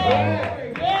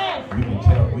 We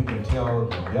can tell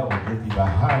the devil, get thee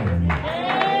behind me.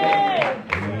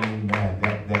 Amen.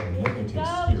 That limited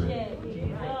spirit,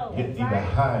 get thee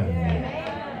behind me.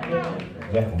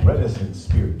 That reticent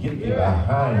spirit, get thee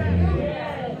behind me.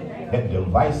 That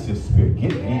divisive spirit,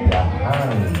 get thee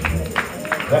behind me.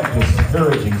 That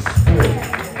discouraging spirit,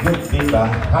 get thee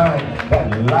behind. That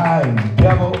lying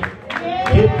devil,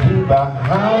 get thee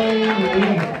behind me.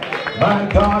 My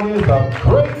God is a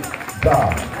great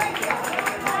God.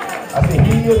 I say,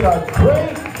 He is a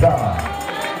great God.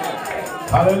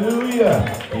 Hallelujah.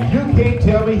 And you can't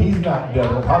tell me He's not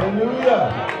devil.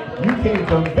 Hallelujah. You can't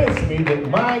convince me that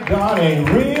my God ain't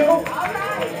real.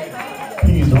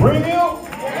 He's real.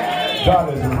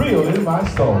 God is real in my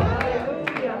soul.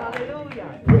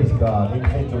 Praise God. And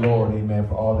thank the Lord, amen,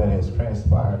 for all that has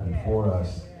transpired before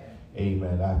us.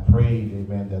 Amen. I prayed,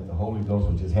 amen, that the Holy Ghost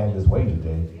would just have His way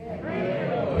today.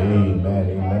 Amen. Amen.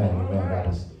 Amen. That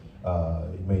was,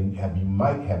 you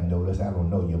might have noticed, I don't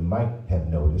know, you might have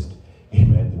noticed,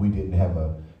 amen, that we didn't have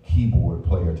a keyboard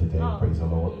player today, praise the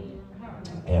Lord.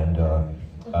 And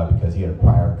because he had a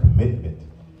prior commitment,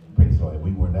 praise the Lord.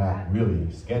 We were not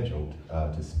really scheduled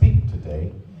to speak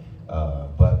today,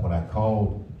 but when I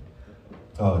called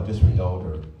District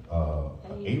Elder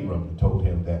Abram and told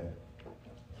him that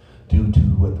due to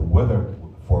what the weather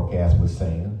forecast was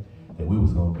saying, that we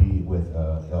was going to be with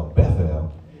El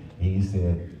Bethel, he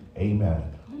said, amen,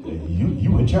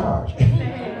 you in charge.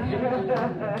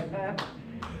 I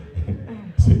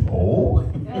said, oh.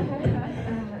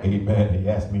 Amen. He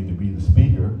asked me to be the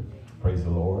speaker, praise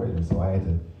the Lord, and so I had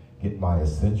to get my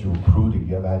essential crew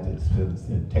together. I had to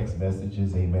send text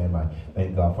messages, amen.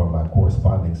 Thank God for my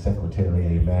corresponding secretary,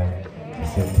 amen. To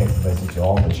send text message to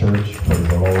all the church, praise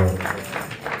the Lord.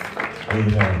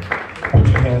 Amen. Put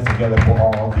your hands together for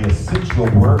all the essential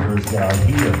workers that are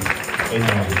here,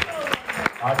 amen.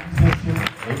 Our musicians,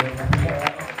 amen. We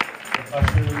have the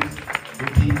ushers, the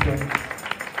deacons,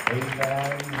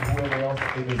 amen. Whoever else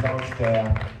is on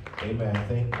staff. Amen.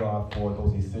 Thank God for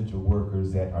those essential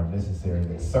workers that are necessary,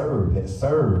 that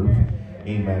serve,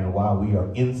 amen, while we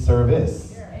are in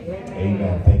service.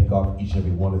 Amen. Thank God for each and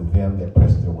every one of them that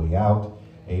press their way out.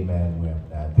 Amen.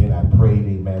 Then I prayed,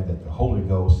 amen, that the Holy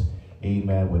Ghost,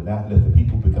 amen, would not let the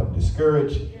people become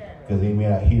discouraged because they may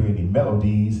not hear any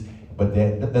melodies, but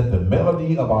that the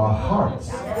melody of our hearts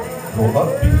go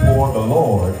up before the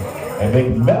Lord and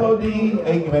make melody,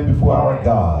 amen, before our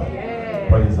God.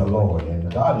 Praise the Lord. And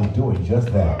God is doing just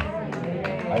that.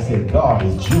 I said God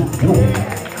is doing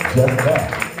just that.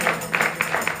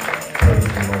 Praise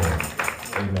the Lord.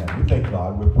 Amen. We thank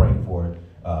God. We're praying for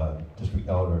District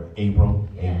Elder Abram.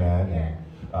 Amen.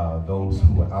 And those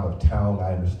who are out of town,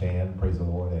 I understand. Praise the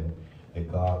Lord. And that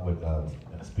God would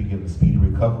speak of the speedy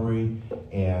recovery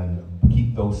and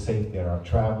keep those safe that are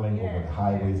traveling over the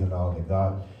highways and all. That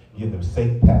God give them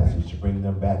safe passage to bring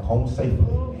them back home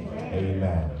safely.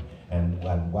 Amen. And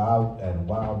while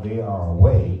they are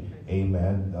away,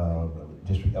 amen,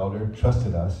 District Elder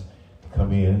trusted us to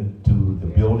come in to the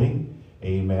building,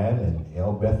 amen, and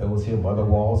El Bethel was here, Mother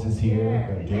Walls is here,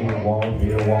 David Walls,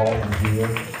 Vera Walls is here,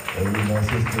 amen,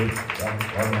 Sister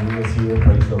Maria is here,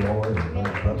 praise the Lord, and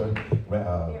my brother in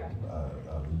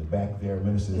the back there,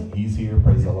 Minister, he's here,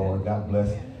 praise the Lord, God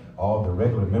bless all the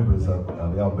regular members of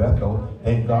El Bethel.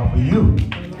 Thank God for you,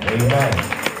 amen.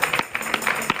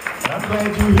 I'm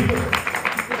glad you're here.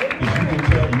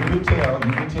 Because you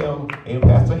can tell, and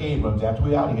Pastor Abrams, after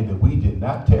we out of here, that we did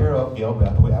not tear up El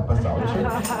Bethel Apostolic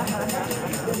Church.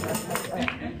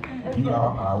 You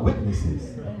are our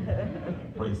witnesses.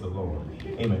 Praise the Lord.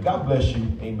 Amen. God bless you.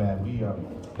 Amen. We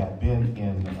have been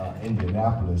in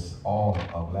Indianapolis all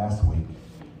of last week.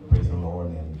 Praise the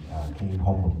Lord. And came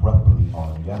home abruptly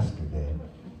on yesterday.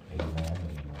 Amen.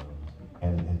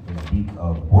 And it's been a week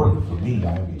of work for me.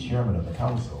 I am the chairman of the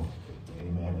council.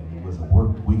 Amen. And it was a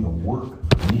week of work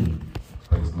for me.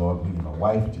 Praise the Lord. Me and my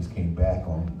wife just came back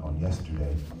on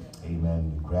yesterday.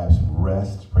 Amen. We grabbed some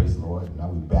rest. Praise the Lord. And now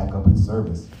we're back up in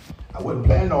service. I wasn't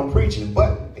planning on preaching,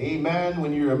 but amen,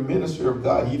 when you're a minister of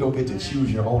God, you don't get to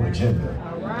choose your own agenda.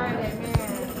 All right,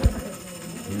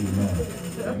 amen.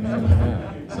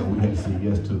 Amen. So we have to say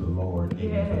yes to the Lord,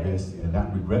 amen, for this, and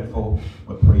not regretful,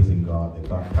 but praising God that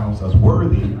God counts us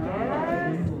worthy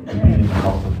to be in the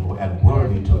house of the Lord and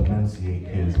worthy to enunciate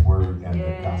His word and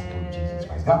the gospel of Jesus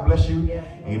Christ. God bless you.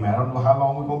 Amen. I don't know how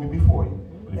long we're going to be before you,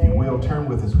 but if you will, turn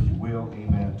with us, if you will,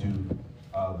 amen, to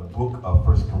the book of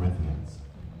 1 Corinthians.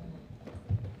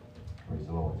 Praise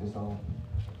the Lord. Is this on?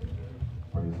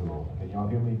 Praise the Lord. Can y'all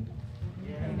hear me?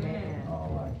 Amen. All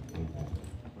right. Amen.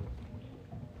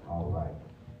 All right.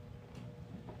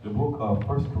 The book of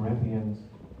 1 Corinthians,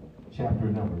 chapter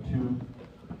number 2.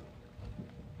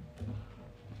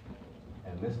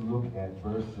 And let's look at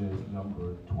verses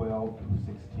number 12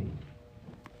 through 16.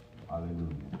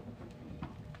 Hallelujah.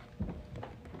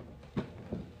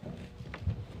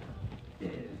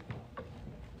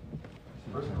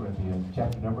 First Corinthians,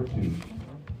 chapter number 2,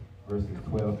 verses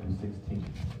 12 through 16.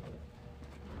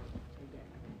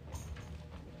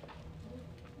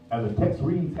 And the text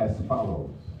reads as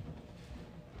follows.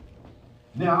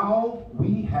 Now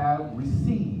we have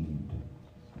received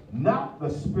not the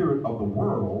spirit of the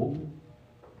world,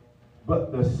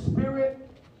 but the Spirit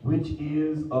which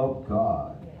is of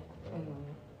God,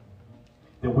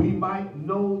 that we might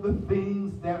know the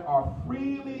things that are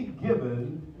freely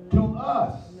given to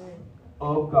us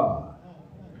of God,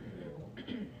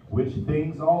 which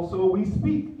things also we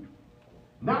speak,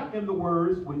 not in the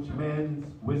words which man's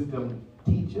wisdom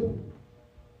teacheth,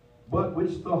 but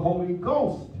which the Holy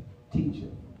Ghost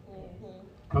teacheth,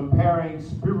 comparing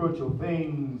spiritual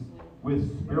things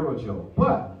with spiritual.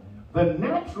 But the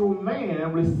natural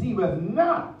man receiveth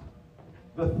not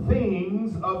the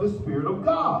things of the Spirit of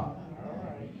God.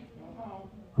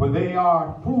 For they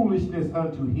are foolishness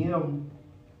unto him,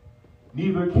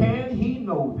 neither can he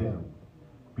know them,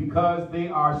 because they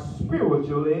are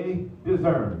spiritually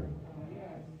discerned.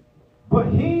 But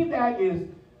he that is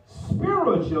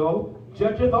spiritual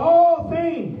judgeth all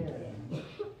things,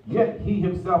 yet he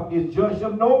himself is judge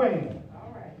of no man.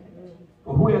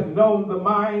 For who hath known the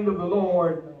mind of the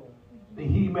Lord, that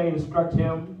he may instruct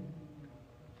him?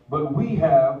 But we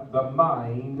have the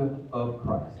mind of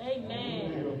Christ.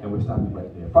 Amen. And we're stopping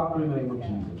right there. Father, in the name of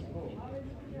Jesus,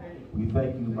 we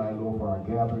thank you, my Lord, for our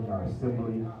gathering, our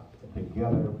assembly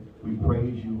together. We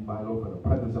praise you, my Lord, for the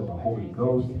presence of the Holy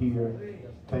Ghost here.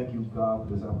 Thank you, God,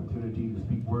 for this opportunity to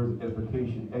speak words of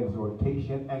edification,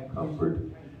 exhortation, and comfort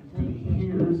to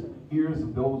the ears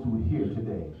of those who hear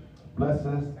today. Bless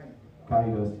us,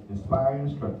 guide us, inspire, and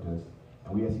instruct us.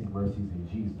 And we ask these mercies in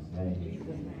Jesus'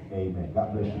 name. Amen.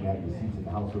 God bless you. Have your seats in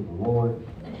the house of the Lord.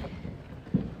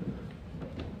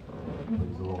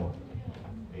 Praise the Lord.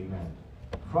 Amen.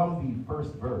 From the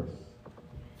first verse,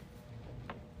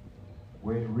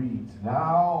 where it reads,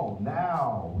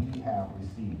 now we have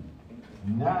received.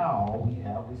 Now we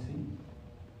have received.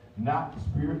 Not the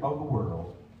spirit of the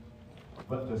world,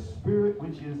 but the Spirit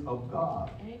which is of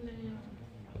God. Amen.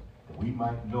 That we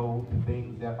might know the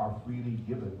things that are freely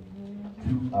given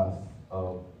to us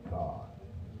of God.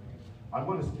 I'm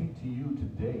going to speak to you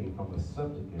today from a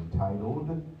subject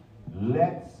entitled,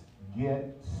 Let's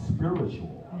Get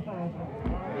Spiritual.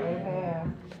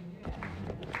 Amen.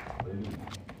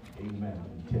 Amen.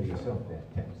 You tell yourself that.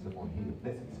 Tap yourself on the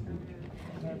head.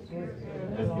 Let's get spiritual.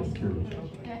 Let's get spiritual.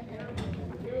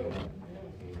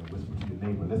 Whisper to your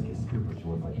neighbor, let's get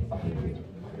spiritual. It's like it's up in here.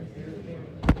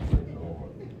 Praise the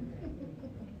Lord.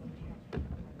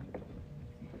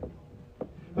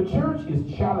 The church is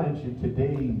challenged in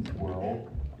today's world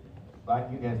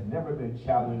like it has never been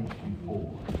challenged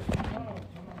before.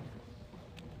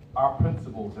 Our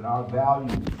principles and our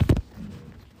values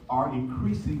are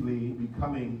increasingly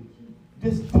becoming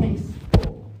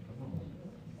distasteful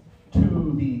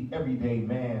to the everyday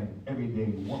man,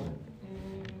 everyday woman.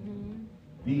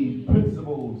 The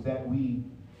principles that we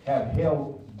have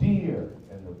held dear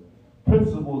and the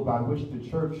principles by which the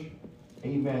church,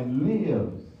 amen,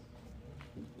 lives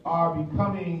are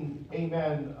becoming,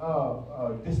 amen,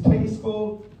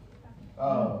 distasteful,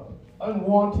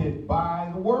 unwanted by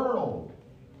the world.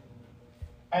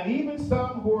 And even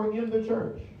some who are in the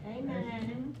church.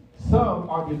 Amen. Some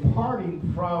are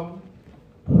departing from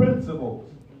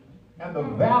principles and the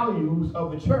values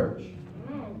of the church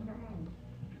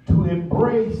to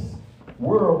embrace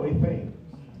worldly things.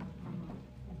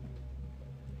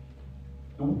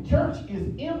 The church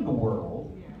is in the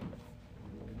world,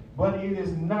 but it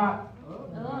is not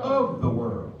of the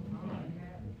world.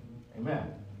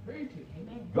 Amen.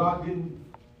 God didn't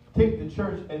take the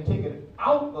church and take it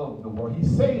out of the world. He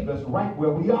saved us right where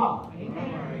we are.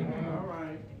 Amen. All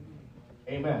right.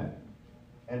 Amen.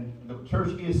 And the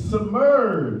church is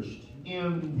submerged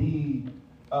in the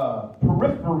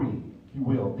periphery, if you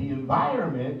will, the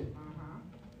environment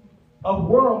of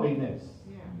worldliness,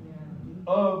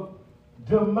 of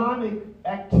demonic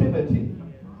activity.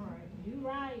 You're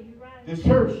right. The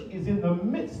church is in the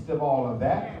midst of all of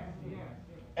that,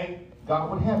 and God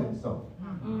would have it so.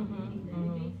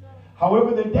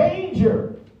 However, the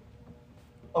danger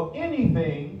of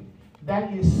anything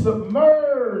that is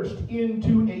submerged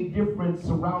into a different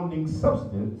surrounding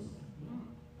substance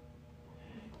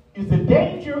is the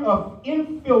danger of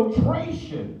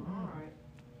infiltration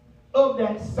of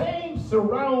that same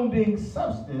surrounding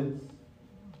substance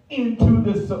into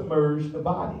the submerged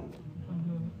body.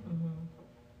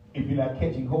 If you're not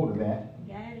catching hold of that,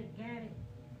 Got it.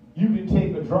 you can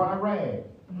take a dry rag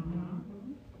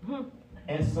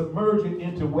and submerge it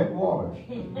into wet water.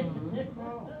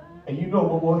 And you know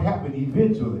what will happen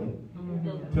eventually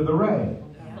to the rag.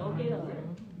 Soak it up.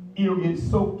 It'll get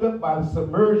soaked up by the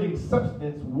submerging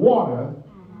substance, water,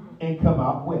 and come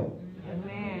out wet.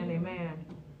 Amen.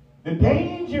 The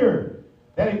danger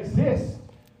that exists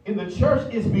in the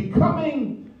church is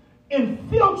becoming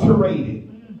infiltrated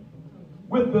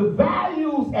with the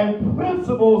values and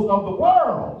principles of the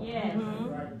world. Yes.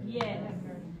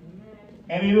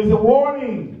 And it is a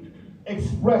warning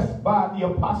expressed by the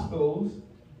apostles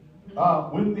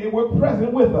when they were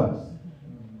present with us.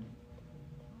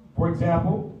 For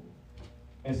example,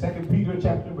 in 2 Peter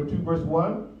chapter number 2, verse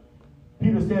 1,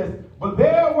 Peter says, but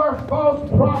there were false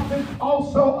prophets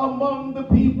also among the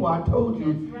people. I told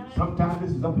you, sometimes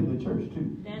this is up in the church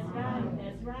too.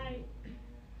 That's right.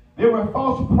 There were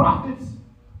false prophets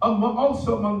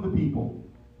also among the people.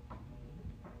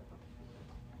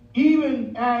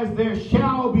 even as there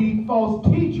shall be false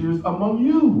teachers among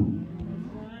you,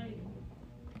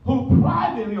 who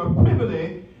privately or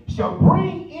privily shall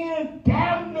bring in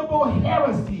damnable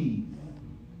heresies,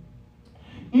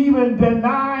 even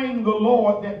denying the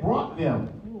Lord that brought them,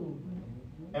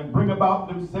 and bring about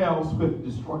themselves with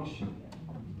destruction.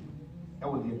 That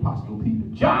was the Apostle Peter.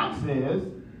 John says,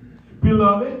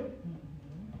 beloved,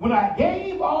 when I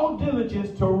gave all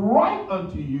diligence to write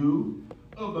unto you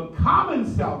of the common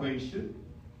salvation,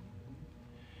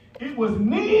 it was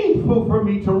needful for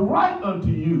me to write unto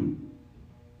you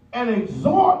and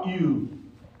exhort you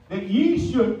that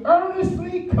ye should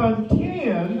earnestly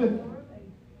contend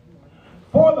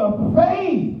for the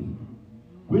faith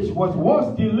which was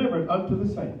once delivered unto the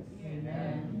saints.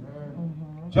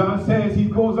 John says, he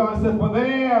goes on and says, for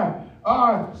there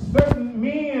are certain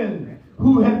men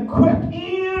who have crept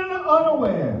in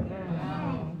unaware,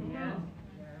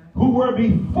 who were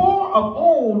before of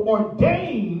old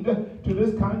ordained to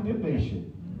this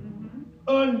condemnation.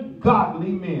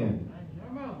 Ungodly men,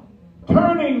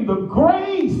 turning the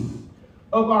grace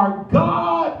of our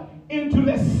God into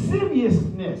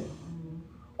lasciviousness,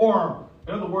 or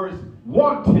in other words,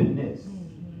 wantonness,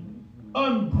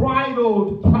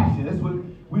 unbridled passion. That's what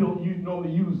we don't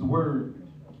normally use the word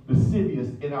lascivious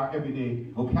in our everyday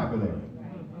vocabulary.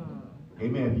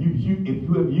 Amen. If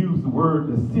you have used the word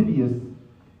lascivious,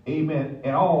 amen,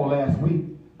 at all last week,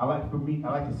 I like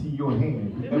to see your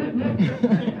hand.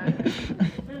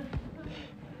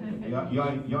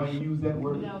 Y'all ain't use that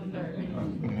word? No, sir.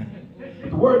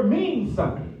 The word means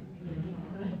something.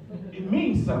 It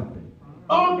means something.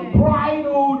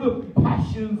 Unbridled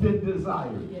passions and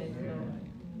desires.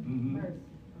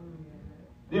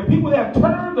 There are people that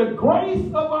turn the grace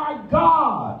of our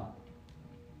God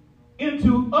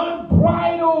into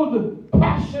unbridled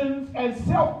passions and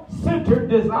self-centered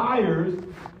desires,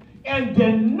 and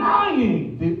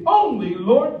denying the only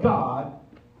Lord God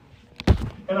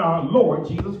and our Lord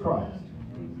Jesus Christ.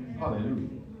 Hallelujah.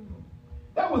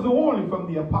 That was a warning from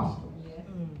the apostles.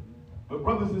 But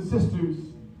brothers and sisters,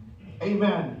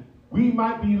 amen, we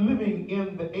might be living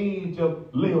in the age of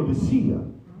Laodicea.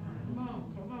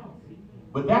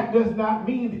 But that does not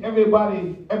mean that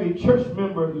every church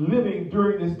member living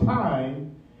during this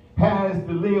time has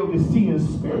the Laodicean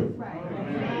spirit.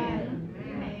 Amen.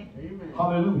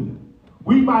 Hallelujah.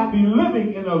 We might be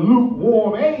living in a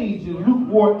lukewarm age and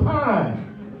lukewarm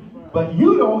time, but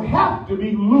you don't have to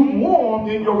be lukewarm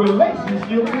in your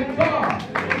relationship with God.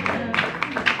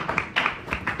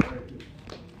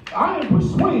 I am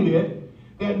persuaded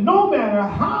that no matter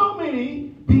how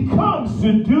many become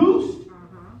seduced,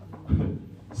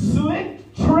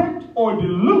 slicked, tricked, or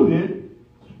deluded,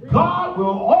 God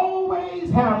will always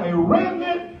have a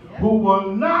remnant who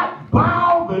will not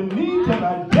bow the knee to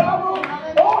the devil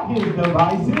or his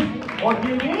devices or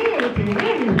give in to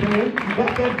anything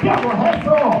that the devil has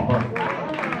to offer.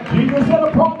 Jesus said,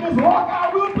 upon this rock I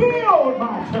will build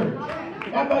my church,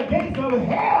 and the gates of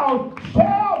hell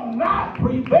shall not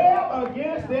prevail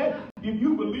against it. If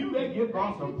you believe that, give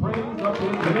God some praise up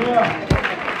in there.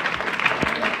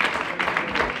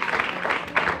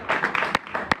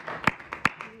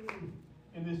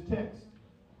 In this text,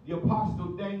 the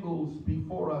apostle dangles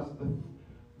before us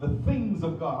the things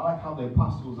of God. I like how the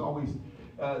apostles always,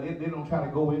 they don't try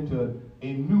to go into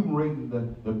enumerating the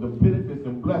benefits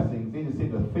and blessings. They just say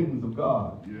the things of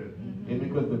God. Yeah. And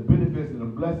because the benefits and the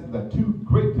blessings are too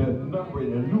great to number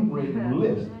and enumerate in the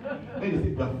list, they just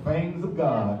say the things of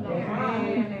God.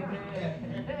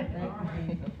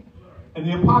 And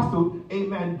the apostle,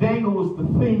 amen, dangles the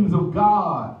things of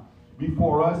God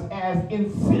before us as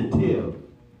incentive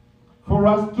for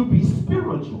us to be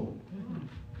spiritual.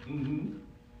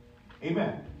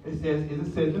 Amen. It says in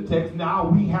the text, now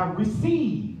we have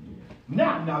received.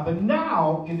 Now the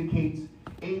now indicates,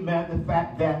 amen, the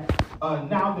fact that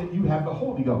now that you have the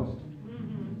Holy Ghost.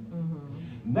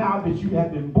 Now that you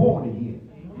have been born again.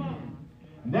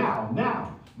 Now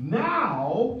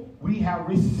we have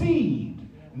received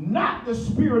not the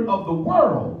spirit of the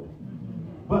world,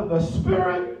 but the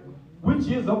spirit which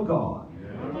is of God.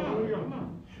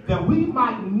 That we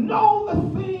might know the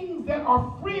things that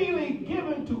are freely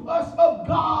given to us of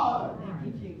God.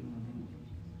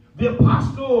 The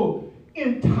apostle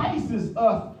entices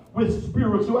us with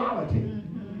spirituality.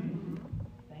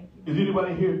 Is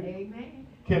anybody here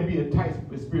can be enticed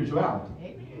with spirituality?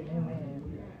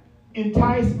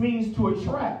 Entice means to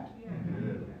attract.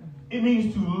 It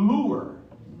means to lure.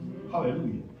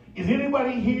 Hallelujah. Is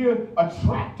anybody here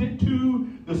attracted to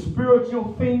the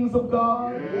spiritual things of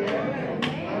God?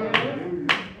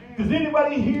 Does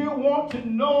anybody here want to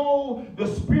know the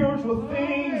spiritual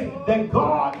things that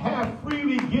God has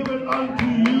freely given unto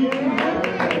you.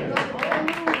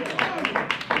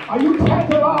 Are you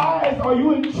tantalized? Are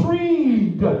you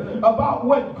intrigued about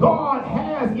what God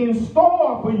has in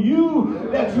store for you,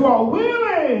 that you are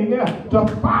willing to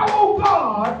follow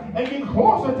God and get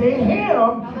closer to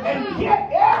Him and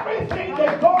get everything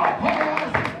that God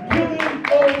has given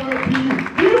over to you?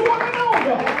 Do you want to know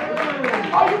that?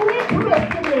 Are you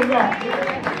interested in that?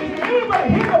 Is there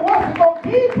anybody here that wants to go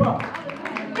deeper?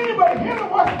 Anybody here that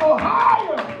wants to go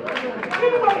higher?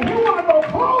 Anybody here want to go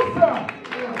closer?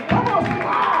 Come on, say,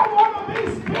 I want to be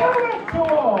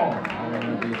spiritual. I want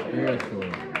to be spiritual.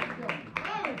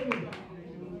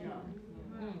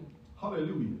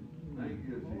 Hallelujah.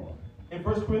 In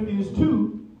 1 Corinthians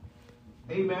 2,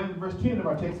 amen, verse 10 of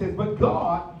our text says, but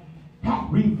God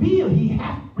hath revealed, He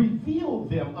hath revealed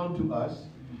them unto us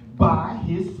by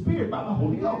His Spirit, by the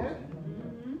Holy Ghost.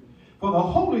 For the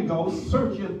Holy Ghost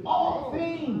searcheth all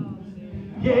things,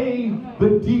 yea,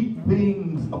 the deep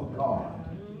things of God.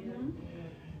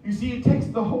 You see, it takes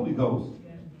the Holy Ghost,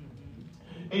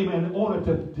 amen, in order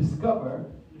to discover,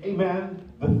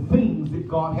 amen, the things that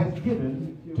God has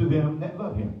given to them that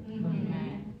love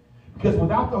Him. Because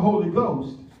without the Holy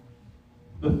Ghost,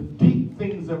 the deep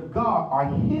things of God are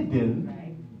hidden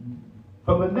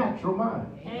from the natural mind.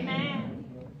 Amen.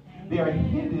 They are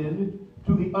hidden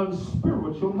to the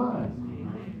unspiritual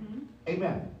mind.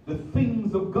 Amen. The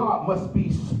things of God must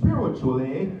be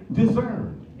spiritually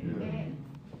discerned.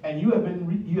 And you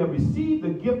have received the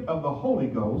gift of the Holy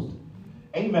Ghost,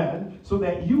 amen, so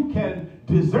that you can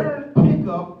discern, pick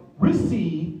up,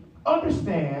 receive,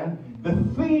 understand the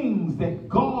things that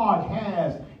God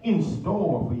has in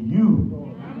store for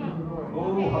you.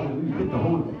 Oh, hallelujah. Get the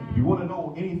Holy. If you want to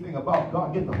know anything about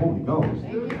God, get the Holy Ghost.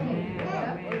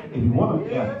 If you want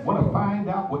to find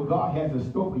out what God has in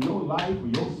store for your life, for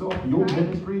yourself, for your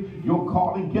ministry, your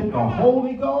calling, get the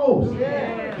Holy Ghost.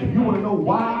 If you want to know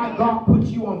why God put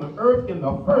you on the earth in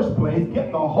the first place,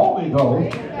 get the Holy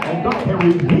Ghost. And God can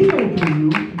reveal to you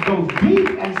those deep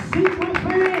and secret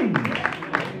things.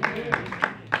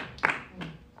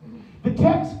 The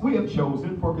text we have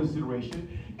chosen for consideration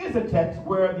is a text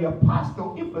where the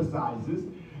apostle emphasizes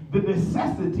the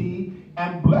necessity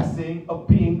and blessing of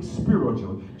being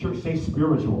spiritual. Church, say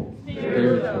spiritual.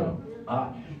 Spiritual.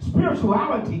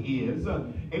 Spirituality is,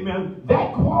 amen,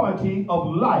 that quality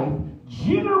of life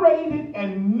generated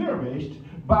and nourished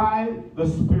by the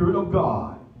Spirit of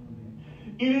God.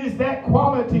 It is that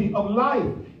quality of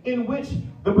life in which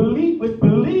the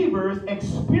believers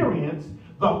experience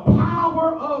the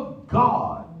power of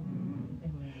God.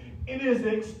 It is the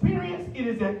experience, it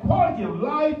is that quality of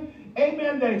life,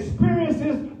 amen, that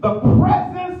experiences the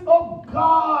presence of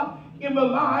God in the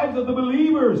lives of the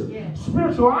believers.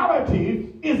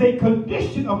 Spirituality is a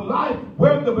condition of life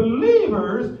where the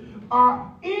believers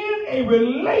are in a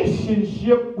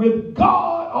relationship with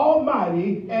God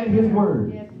Almighty and His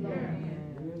Word.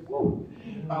 Woo.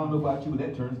 I don't know about you, but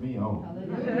that turns me on.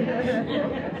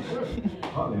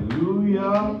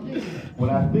 Hallelujah. When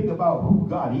I think about who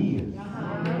God is,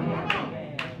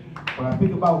 when I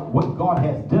think about what God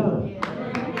has done,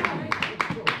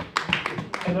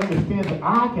 and understand that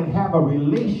I can have a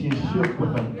relationship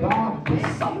with a God, with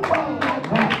somebody like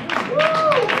that.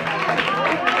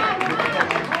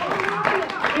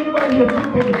 Anybody here,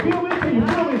 can you feel me? Can you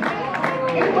feel me?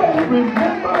 Anybody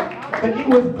remember that it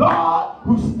was God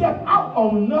who stepped out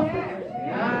on nothing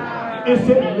and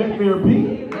said, let there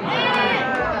be?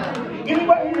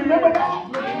 Anybody remember that?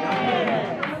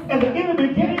 And in the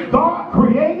beginning, God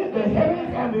created the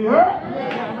heavens and the earth.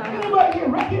 Anybody here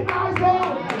recognize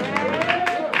that?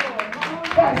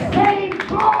 That same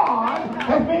God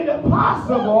has made it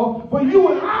possible for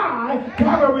you and I to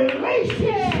have a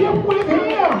relationship with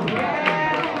Him.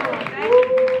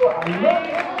 Ooh, I love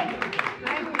that.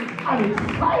 I'm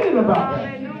excited about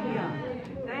that.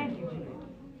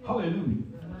 Hallelujah.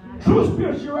 True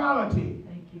spirituality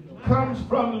comes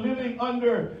from living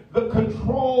under the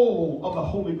control of the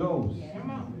Holy Ghost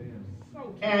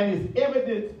and is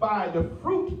evidenced by the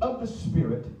fruit of the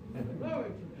Spirit,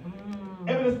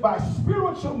 evidenced by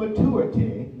spiritual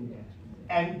maturity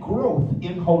and growth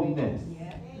in holiness.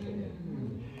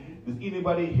 Does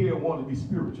anybody here want to be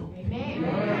spiritual?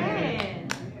 Amen.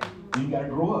 You got to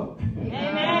grow up.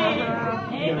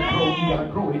 Amen. You got to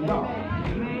grow in God.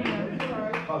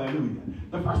 Hallelujah.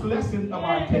 The first lesson of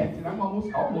our text, and I'm almost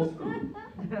through.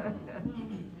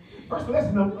 First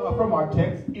lesson from our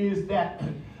text is that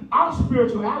our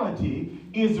spirituality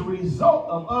is a result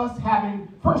of us having,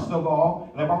 first of all,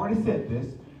 and I've already said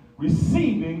this,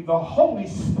 receiving the Holy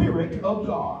Spirit of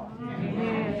God.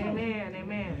 Amen. Amen.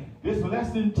 Amen. This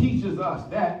lesson teaches us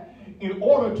that in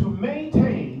order to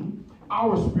maintain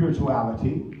our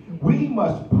spirituality, we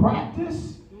must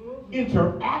practice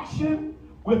interaction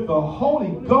with the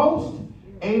Holy Ghost.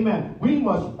 Amen. We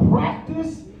must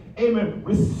practice, amen,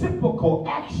 reciprocal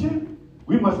action.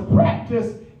 We must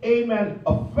practice, amen,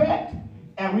 effect.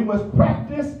 And we must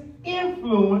practice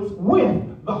influence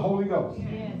with the Holy Ghost. Yes.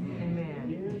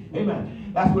 Amen.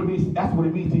 Amen. That's what it means. That's what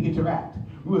it means to interact.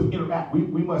 We must interact. We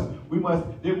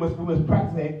must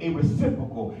practice a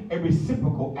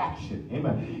reciprocal action.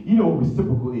 Amen. You know what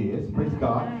reciprocal is. Praise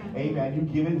God. Amen. You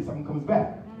give it and something comes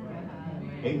back.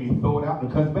 Amen. You throw it out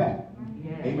and it comes back.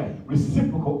 Amen.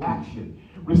 Reciprocal action,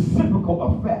 reciprocal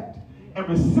effect, and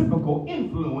reciprocal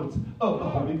influence of the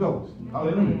Holy Ghost.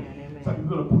 Hallelujah. So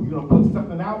you're gonna put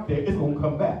something out there, it's gonna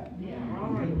come back.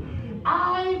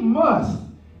 I must,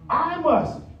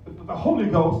 the Holy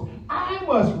Ghost, I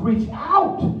must reach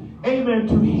out, amen,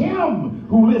 to him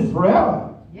who lives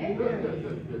forever.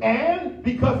 And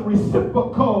because of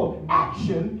reciprocal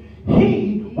action,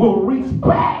 he will reach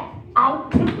back out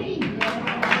to me.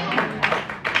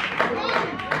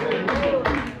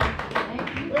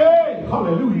 Hey,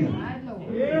 hallelujah.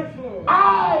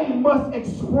 I must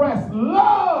express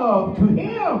love to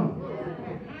him.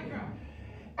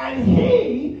 And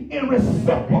he, in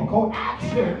reciprocal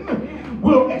action,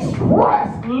 will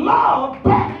express love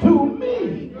back to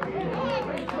me.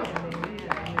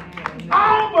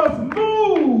 I must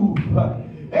move,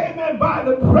 amen, by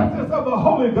the presence of the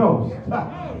Holy Ghost.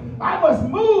 I must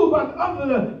move under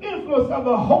the influence of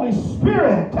the Holy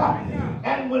Spirit.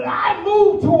 And when I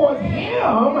move towards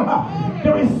him,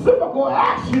 the reciprocal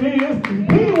action is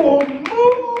he will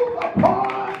move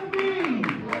upon me.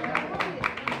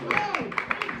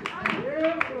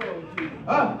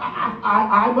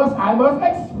 I must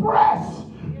express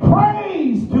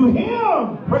praise to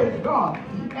him. Praise God.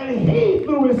 And he,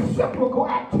 through reciprocal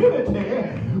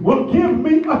activity, will give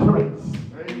me utterance.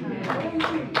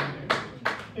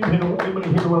 Anybody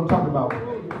hear what I'm talking about?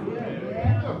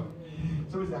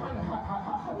 So he said,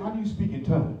 how do you speak in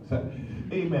tongues?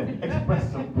 Amen.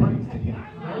 Express some praise to him.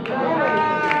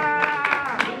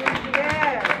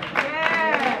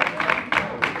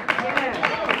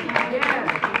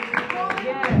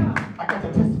 I got to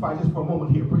testify just for a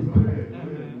moment here. Praise God.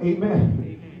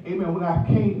 Amen. Amen. When I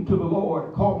came to the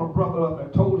Lord, called my brother up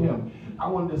and told him I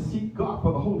wanted to seek God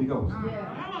for the Holy Ghost.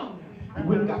 We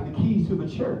went and got the keys to the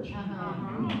church.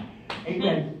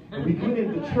 Amen. And we went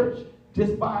into the church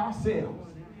just by ourselves.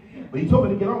 But he told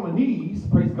me to get on my knees,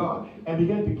 praise God, and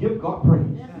begin to give God praise.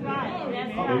 That's right.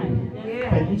 That's Hallelujah. right.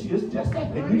 Thank you, Jesus. Just say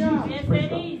thank you, Jesus. Praise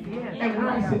God. And when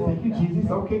I said thank you, Jesus,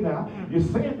 okay, now you're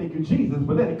saying thank you, Jesus,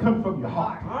 but let it come from your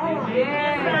heart.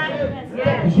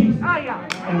 Thank you, Jesus.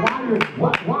 And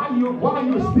while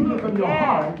you're speaking from your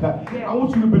heart, I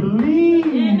want you to believe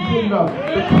in the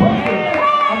presence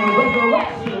and the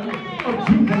resurrection of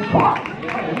Jesus Christ.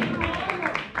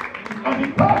 And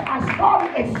because I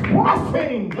started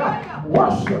expressing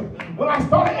worship, when I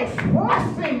started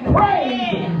expressing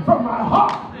praise from my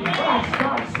heart, when I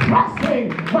started expressing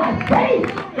my faith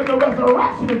in the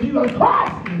resurrection of Jesus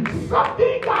Christ,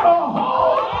 something got a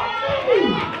hold of me.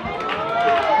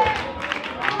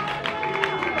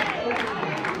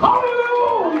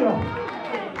 Hallelujah.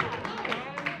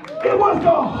 It was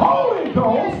the Holy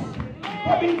Ghost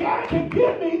that began to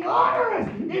give me utterance.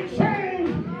 It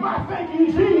changed my thank you,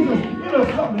 Jesus, into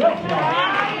something else.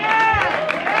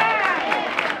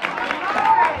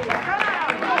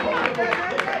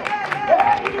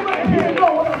 Hey, anybody here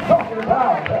know what I'm talking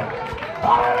about?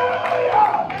 Hallelujah!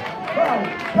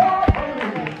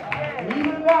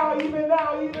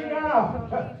 Even now.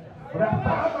 But I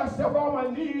found myself on my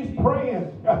knees praying.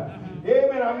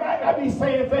 Amen. I might not be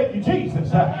saying thank you, Jesus.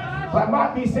 But I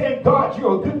might be saying, God,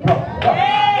 you're a good God. I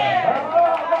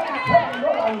might be telling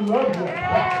God I love you.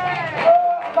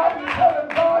 I might be telling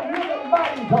God you're the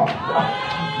mighty God.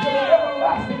 You're the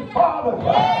everlasting Father.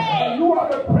 And you are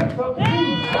the Prince of Peace.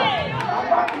 I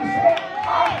might be saying,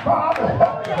 our Father,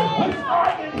 which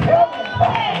art in heaven,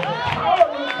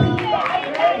 hallowed be thy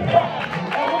name.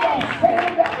 And when I'm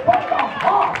saying that from the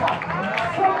heart,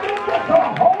 something gets a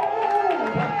hold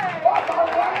of my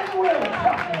language.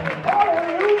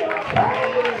 Hallelujah.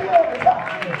 Changes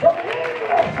from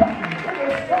English into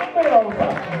something else.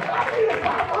 I need to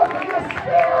talk about the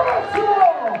spiritual.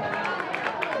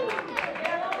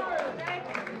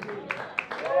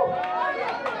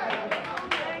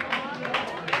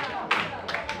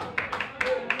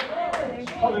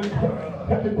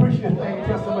 Let me preach this thing.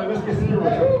 Tell somebody, let's get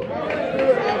spiritual.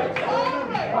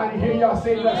 I didn't hear y'all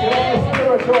say that. Let's get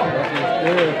spiritual.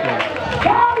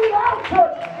 Shout it out,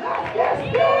 church. Let's get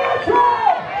spiritual.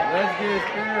 Let's get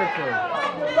spiritual.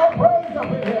 No praise up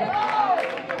in here.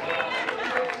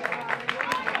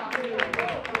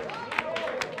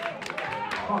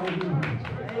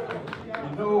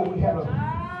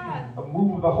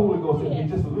 the Holy Ghost in me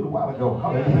just a little while ago.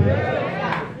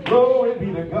 Hallelujah. Glory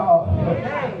be to God.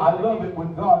 I love it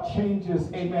when God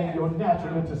changes, amen, your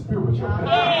natural into spiritual. I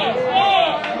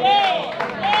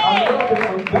love it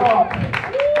when God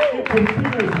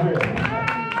interferes with,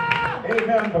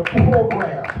 amen, the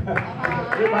program.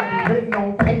 It might be written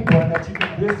on paper that you do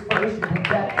this first, you do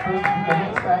that first, you do the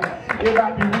next thing. It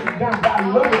might be written down, but I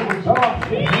love it when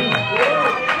God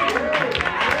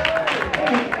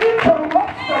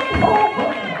interrupts the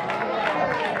program.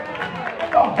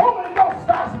 And the Holy Ghost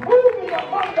starts moving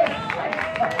among the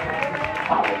saints.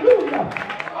 Hallelujah.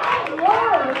 I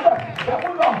learned that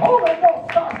when the Holy Ghost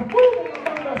starts moving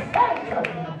among the saints,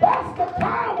 that's the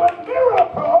time when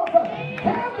miracles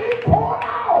can be poured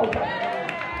out.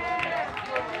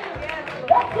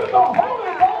 That's when the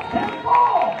Holy Ghost can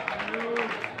fall.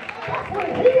 That's when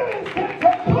healings can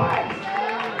take place.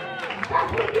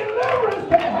 That's when deliverance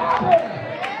can happen.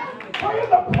 For in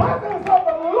the presence of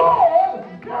the Lord,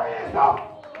 there is no...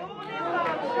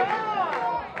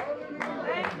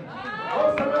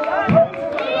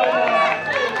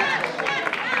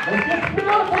 Let's get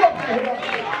spiritual up here.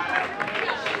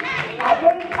 I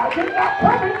did not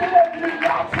come in today to be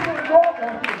natural and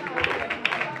normal.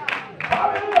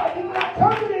 Hallelujah. I did not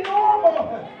come to be normal.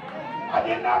 I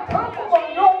did not come from a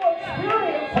normal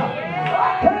experience. I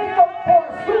came up for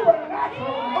a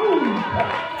supernatural move.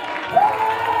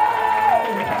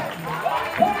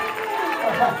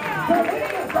 To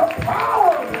witness the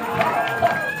power of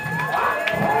God. I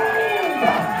came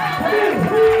to be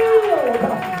healed.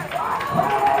 I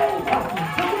came to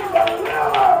be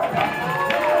delivered.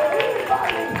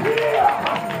 Anybody here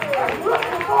that's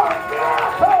looking for a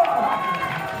miracle?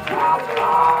 Come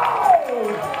on!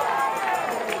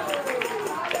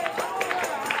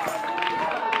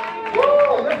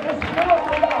 Woo! Let's just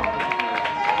miracle now.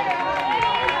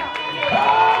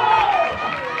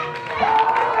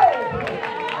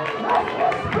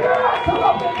 Spiritual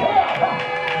up in here.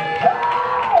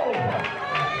 Hey!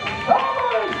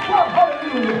 Somebody shout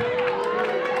hallelujah.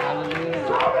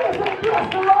 Somebody say bless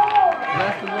the Lord.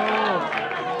 Bless the Lord.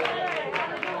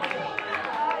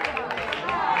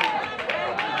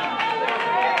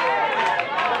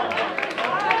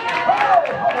 Hey,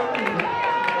 hallelujah.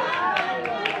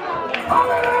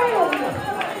 Hallelujah.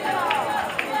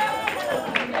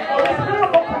 Oh, it's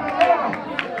miracle time now.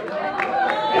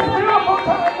 It's miracle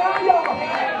time now, y'all.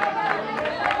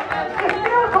 It's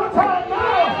miracle time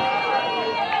now.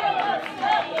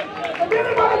 If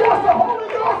anybody wants the Holy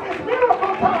Ghost, it's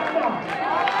miracle time now.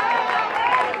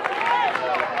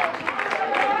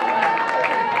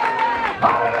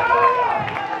 Hallelujah.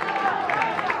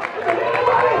 Is there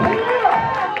anybody here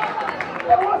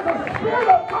that wants the Spirit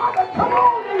of God to come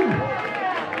on you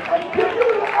and give you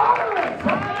the utterance?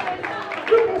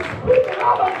 You can speak in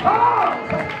other tongues.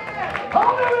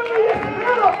 Hallelujah. It's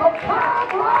miracle time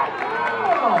right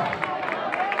now.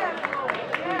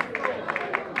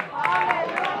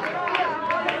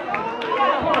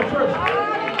 Come on, church.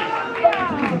 Thank you,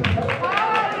 Jesus.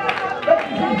 Thank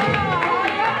you, Jesus.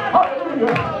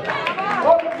 Hallelujah.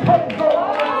 All the praise go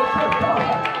all over the church, God.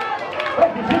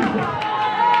 Thank you, Jesus.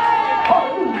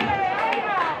 Hallelujah.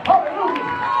 Hallelujah.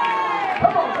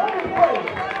 Come on, let me praise.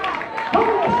 Come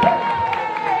on, stand.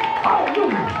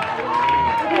 Hallelujah.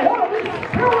 If you want to be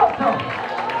spiritual,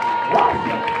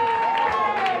 worship.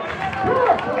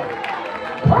 Spiritual.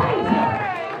 Praise Him.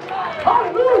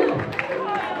 Hallelujah.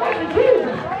 Thank you,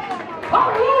 Jesus.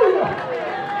 Hallelujah.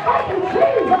 Thank you,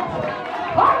 Jesus.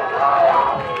 Hallelujah.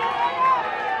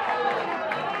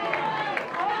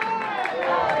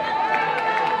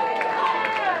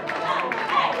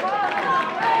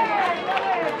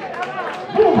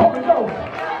 Move, Holy Ghost.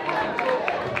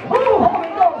 Move,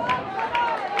 Holy Ghost.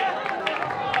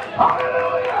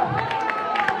 Hallelujah.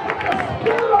 Let the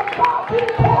Spirit of God be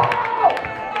poured out.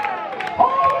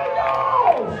 Holy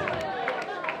Ghost.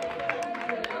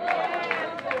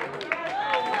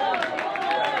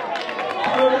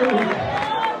 Hallelujah.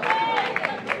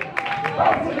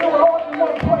 That's it. They were all in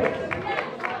one place.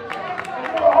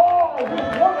 They were all with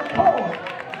one accord.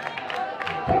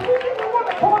 Can we get the one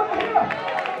accord in here?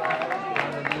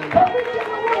 Can we get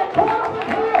the one accord up in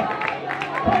here?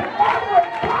 Can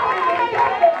everybody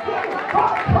begin to give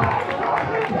God praise up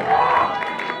in here?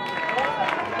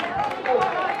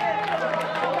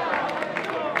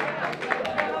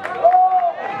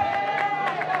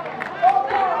 Oh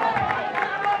God!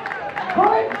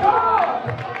 Great God!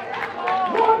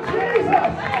 Lord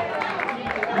Jesus!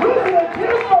 Risen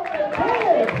again from the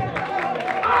dead!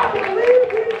 I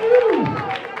believe in you!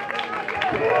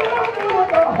 Fill me with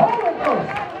the Holy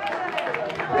Ghost!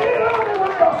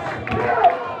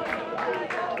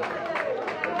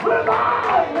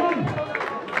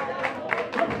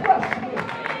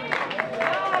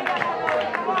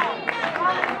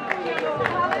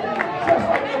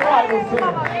 Bible says.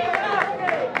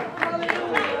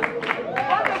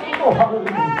 Oh,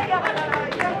 hallelujah.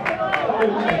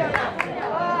 Hallelujah.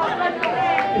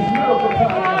 It's miracle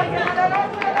time.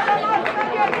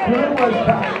 Deliverance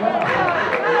time now.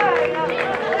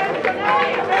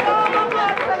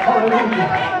 Hallelujah.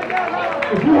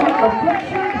 If you have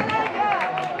affliction,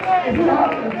 if you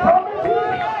have infirmity,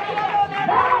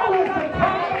 now is the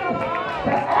time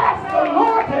to ask the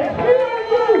Lord to heal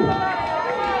you.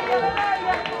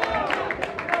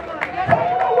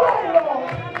 Take it away, Lord.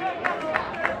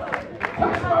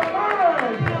 Touch my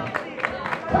mind.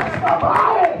 Touch my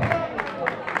body.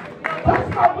 Touch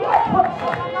my blood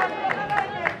pressure.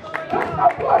 Touch my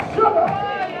blood sugar.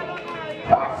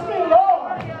 Touch me,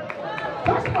 Lord.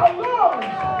 Touch my lungs.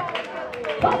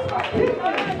 Touch my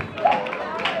kidneys.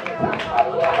 Touch my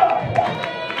liver.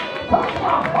 Touch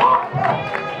my heart.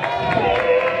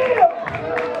 Heal.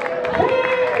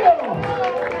 Heal.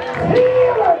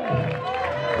 Healing.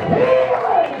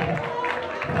 Healing.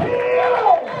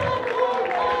 Healing.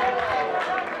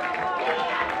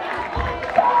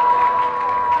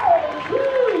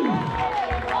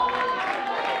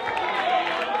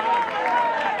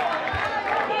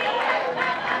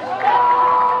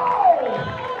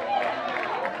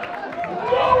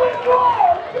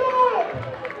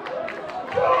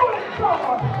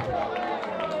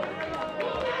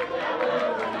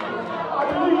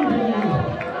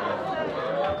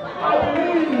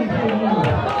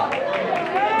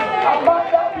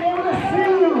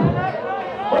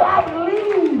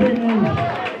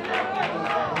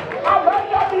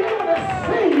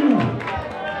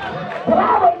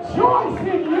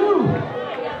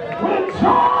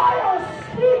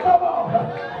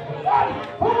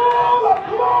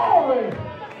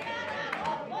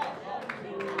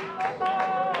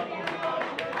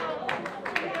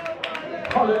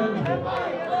 Hallelujah.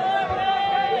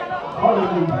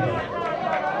 Hallelujah.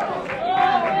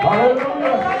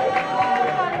 Hallelujah.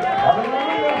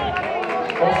 Hallelujah.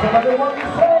 Oh, somebody wants to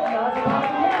say, now it's time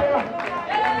to get there.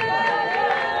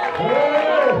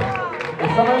 Hey. If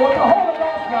somebody wants the Holy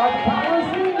Ghost, now it's time to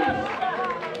receive.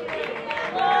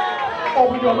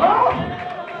 Open your mouth.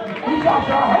 Reach out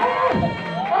your hand.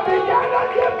 And begin to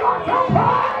give God some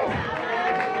praise.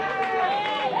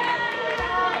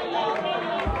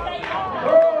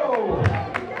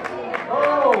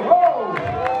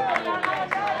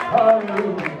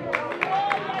 Hallelujah.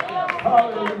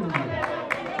 Hallelujah.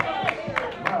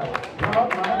 My God,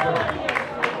 my God.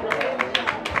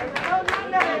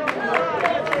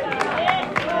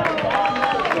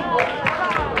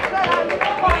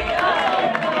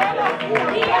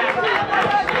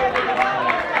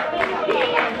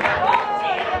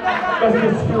 Let's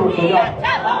get spiritual, y'all.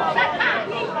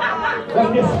 Let's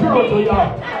get spiritual, y'all.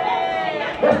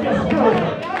 Let's get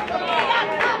spiritual.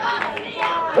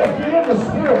 Let's get in the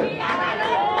Spirit.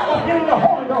 Let's get in the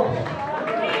Holy Ghost.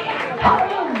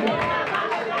 Hallelujah.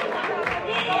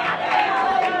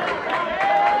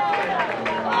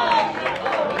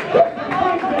 There's some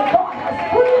things that God has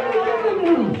freely given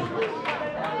you.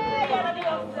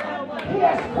 He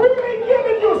has freely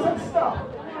given you some stuff.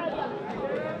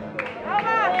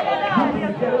 You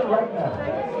can get it right now.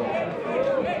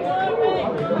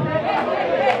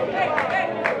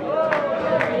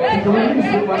 You can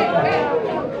release it right now.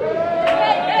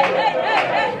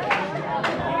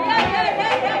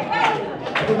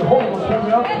 The Holy Ghost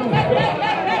came out through his face.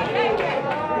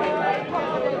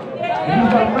 And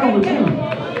he's not through with you.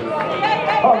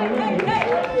 Hallelujah.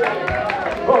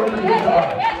 Hallelujah, God.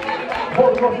 The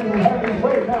Holy Ghost is having his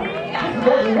way now. This is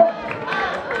what we want.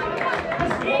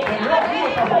 This is what we want. Do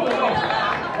with the Holy Ghost.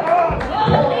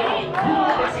 You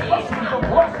want expressions of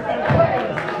worship and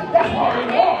praise. That's what we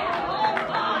want.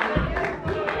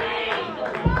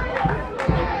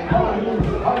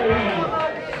 Hallelujah. Hallelujah.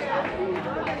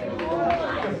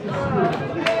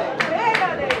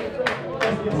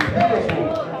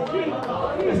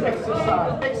 It's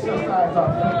exercise. Exercise our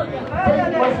faith. Faith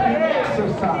must be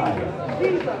exercised.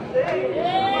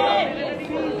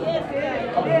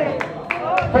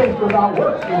 Faith without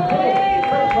works is dead.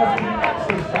 Faith must be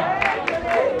exercised.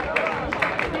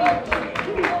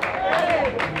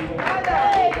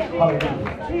 Hallelujah.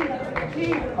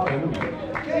 Hallelujah.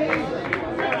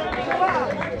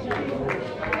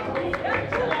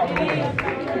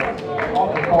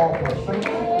 Often call for saints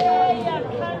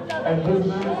and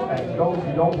visitors and those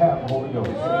who don't have the Holy Ghost.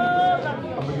 I'm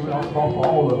going to give it on call for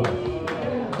all of us.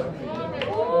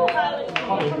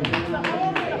 Hallelujah.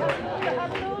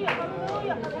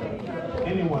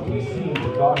 Anyone who sees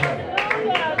what God has.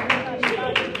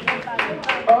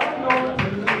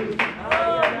 Anointed,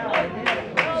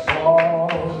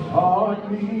 Saul's heart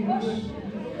beats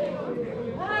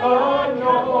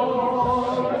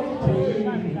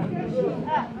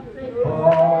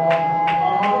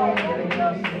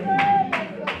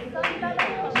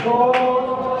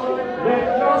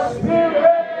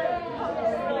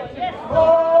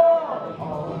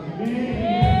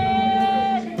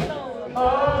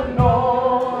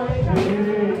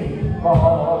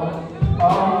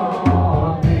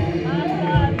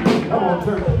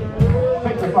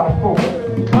everybody, for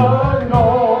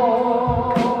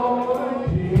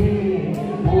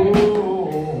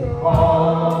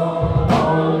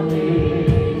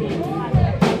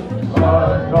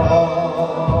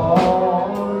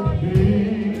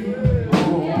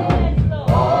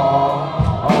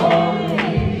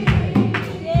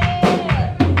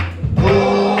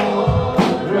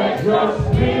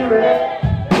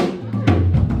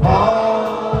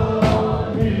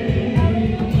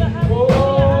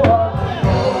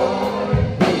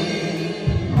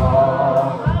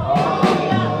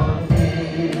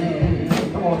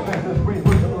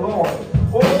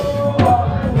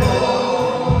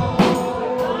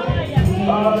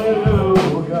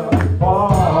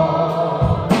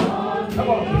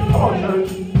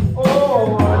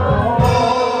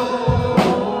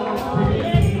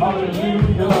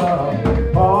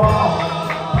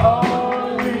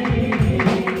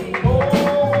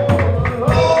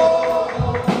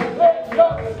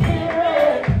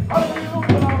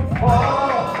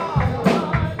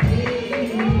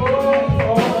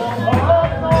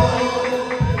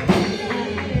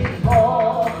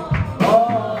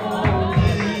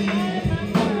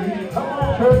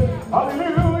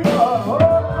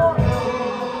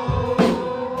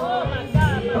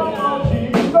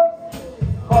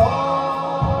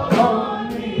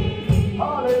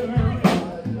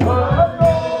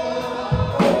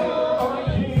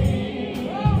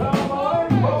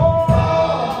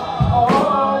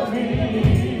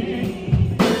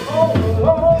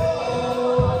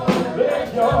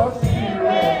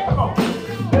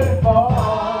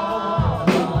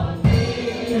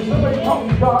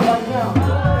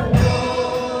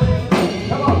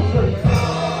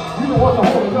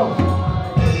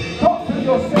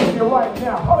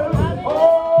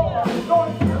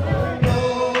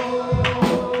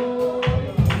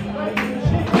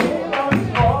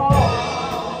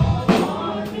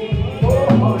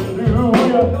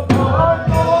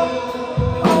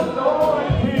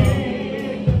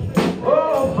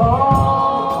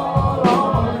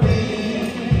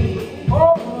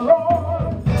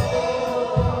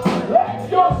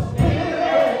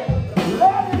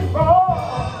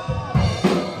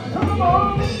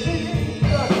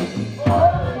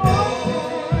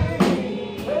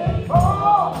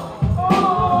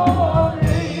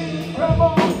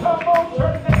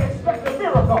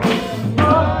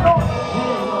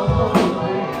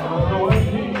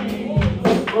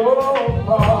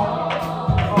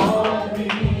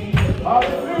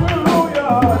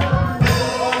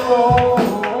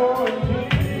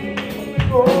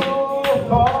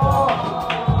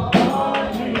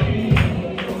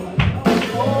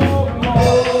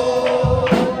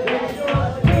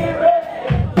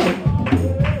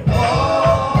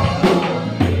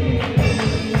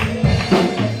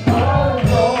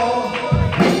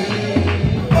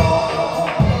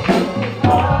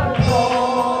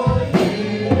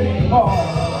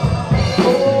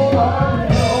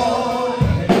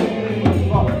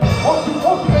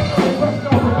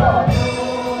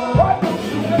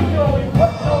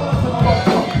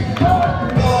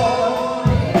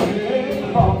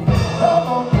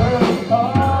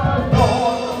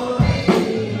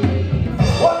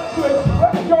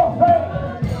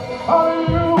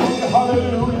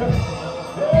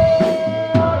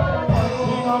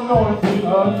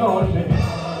anointing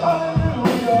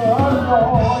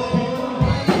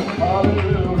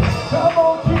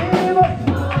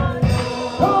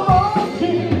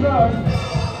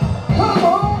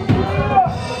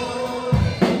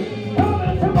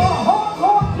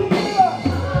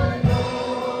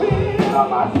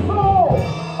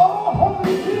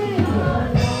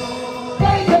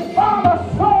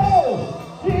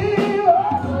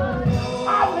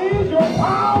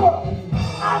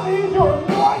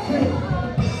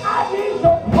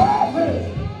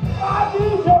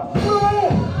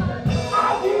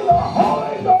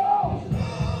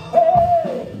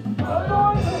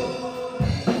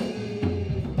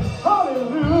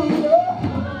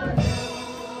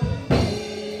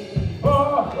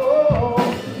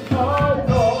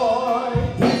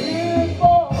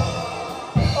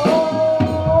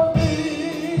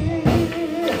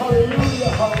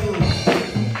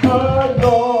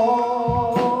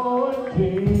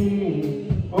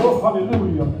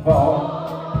will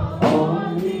fall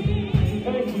on me.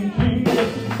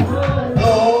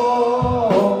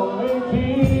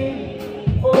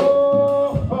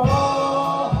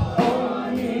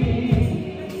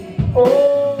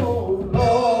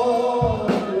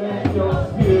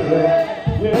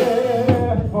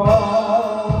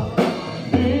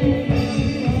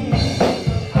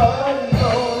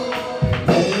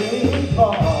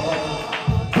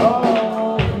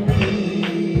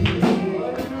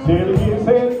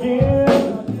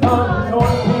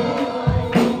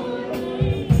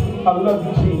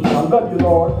 love you,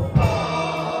 Lord.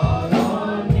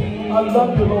 I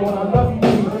love you, Lord. I love you,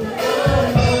 Jesus.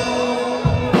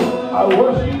 I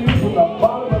worship you from the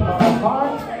bottom of my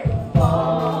heart.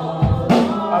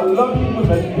 I love you from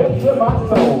the depths of my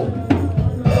soul.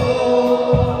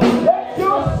 Let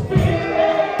your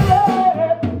spirit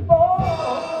fall.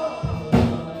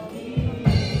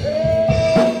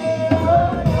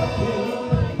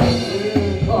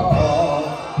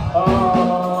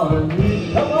 On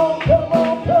me. Come on, come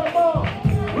on, come on.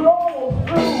 Roll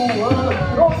through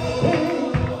your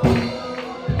feet.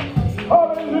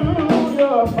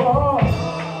 Hallelujah.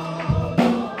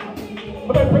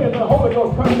 But they pray that the Holy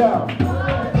Ghost come down.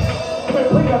 They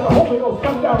pray that the Holy Ghost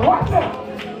come down right now.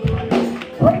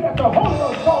 Pray that the Holy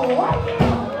Ghost fall right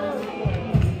now.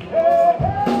 Hey,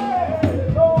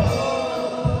 hey, Lord.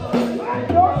 Let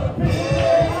your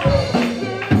spirit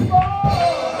fall.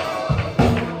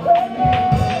 Hey,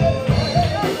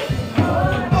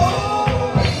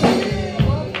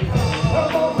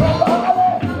 come on,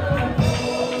 somebody.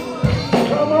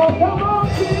 Come on,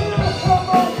 Jesus. Come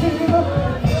on, Jesus.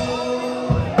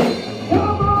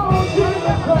 Come on,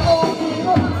 Jesus. Come on,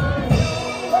 Jesus.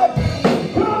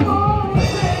 Come on,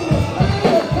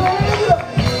 Savior, Savior.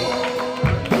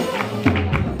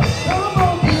 Come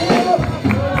on, Jesus.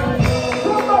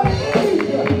 Somebody needs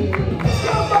you.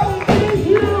 Somebody needs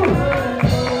you.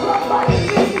 Somebody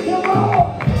needs you, Lord.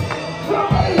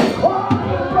 Somebody's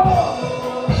crying, Lord.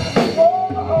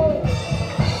 Oh,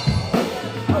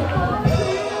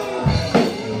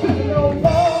 sitting on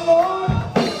down, Lord.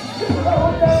 Sitting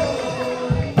on down.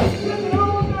 Sitting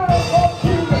on down, Lord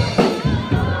Jesus.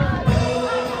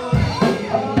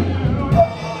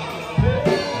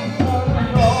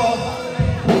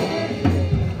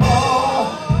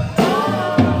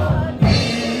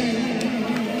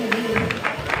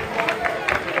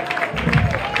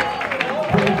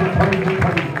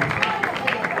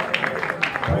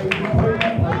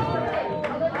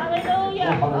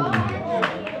 Hallelujah.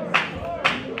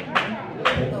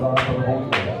 Thank God for the Holy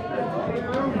Ghost.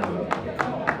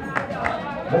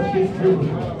 Let's get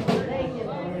spiritual.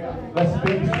 Let's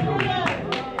speak spiritual.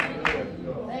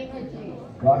 Thank you,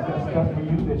 Jesus. God got stuff for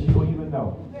you that you don't even know.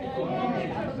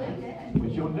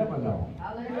 But you'll never know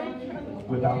Hallelujah.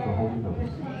 without the Holy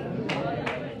Ghost.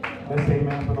 Let's say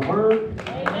amen for the word.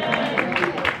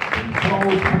 And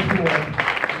souls prepared.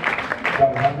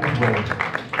 God have his way.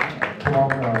 Come on,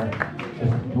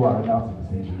 let's do our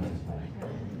announcements in Jesus' name.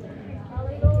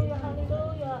 Hallelujah.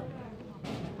 Hallelujah.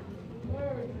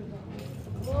 Glory.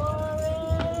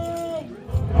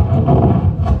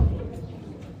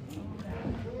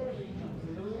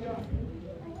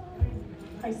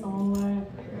 Praise the Lord.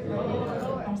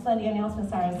 Our Sunday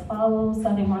announcements are as follows.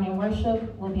 Sunday morning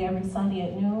worship will be every Sunday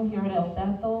at noon here at El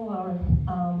Bethel, where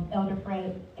Elder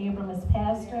Fred Abram is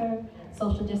pastor.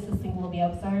 Social distancing will be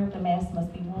observed. The mask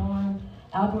must be worn.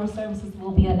 Outdoor services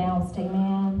will be announced.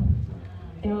 Amen.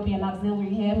 There will be an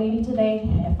auxiliary head meeting today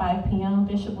at 5 p.m.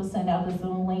 Bishop will send out the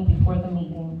Zoom link before the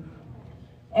meeting.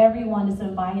 Everyone is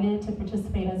invited to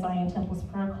participate in Zion Temple's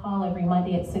prayer call every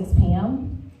Monday at 6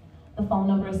 p.m. The phone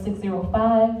number is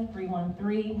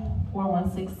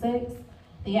 605-313-4166.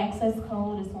 The access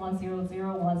code is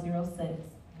 100106.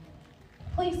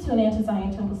 Please tune in to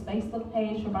Zion Temple's Facebook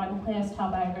page for Bible class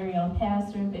taught by our very own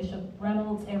pastor, Bishop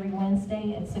Reynolds, every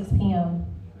Wednesday at 6 p.m.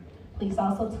 Please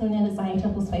also tune in to Zion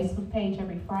Temple's Facebook page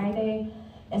every Friday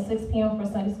at 6 p.m. for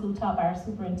Sunday school taught by our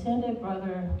superintendent,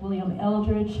 Brother William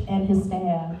Eldridge, and his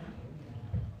staff.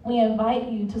 We invite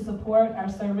you to support our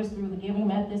service through the giving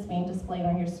methods being displayed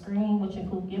on your screen, which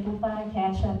include Givelify,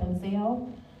 Cash App, and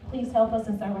Zelle. Please help us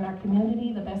in serving our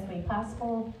community the best way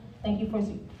possible. Thank you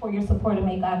for your support, and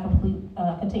may God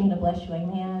continue to bless you.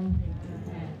 Amen.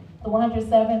 The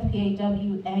 107th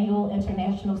PAW Annual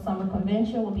International Summer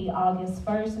Convention will be August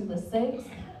 1st through the 6th.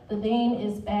 The theme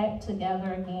is Back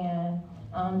Together Again.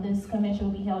 This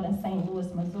convention will be held in St.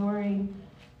 Louis, Missouri.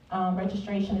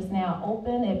 Registration is now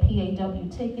open at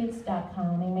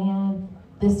pawtickets.com. Amen.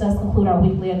 This does conclude our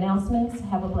weekly announcements.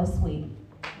 Have a blessed week.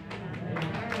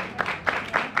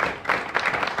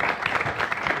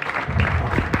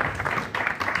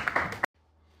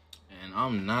 And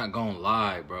I'm not gonna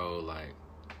lie, bro. Like,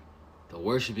 the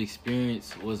worship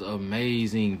experience was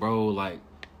amazing, bro. Like,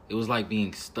 it was like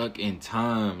being stuck in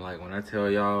time. Like, when I tell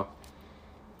y'all,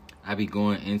 I be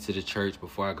going into the church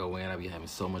before I go in, I be having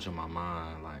so much on my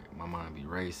mind. Like, my mind be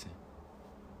racing.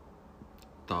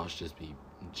 Thoughts just be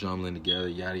jumbling together,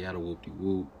 yada yada,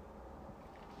 whoop-de-whoop.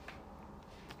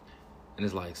 And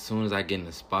it's like, as soon as I get in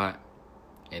the spot,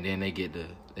 and then they get the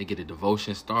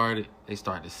devotion started, they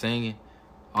start to singing.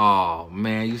 Oh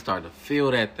man, you start to feel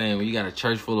that thing when you got a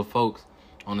church full of folks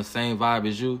on the same vibe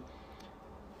as you,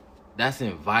 that's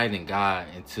inviting God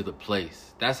into the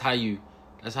place. That's how you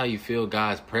feel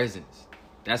God's presence.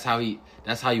 That's how you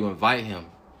invite him.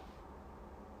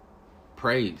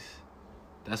 Praise.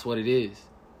 That's what it is.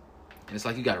 And it's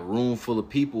like you got a room full of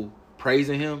people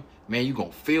praising him. Man, you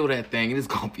gonna feel that thing and it's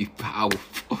gonna be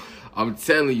powerful. I'm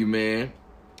telling you, man.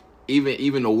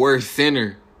 Even the worst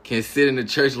sinner can sit in the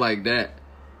church like that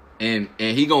and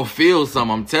he gonna feel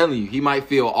something. I'm telling you. He might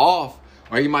feel off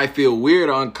or he might feel weird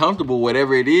or uncomfortable,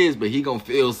 whatever it is, but he gonna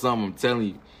feel something. I'm telling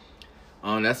you.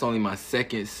 That's only my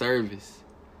second service.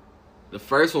 The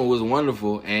first one was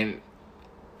wonderful, and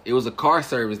it was a car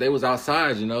service. They was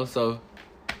outside,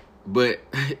 but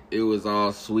it was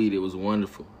all sweet. It was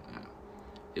wonderful.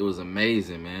 It was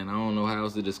amazing, man. I don't know how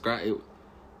else to describe it.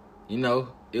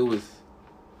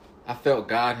 I felt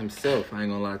God himself. I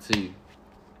ain't gonna lie to you.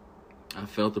 I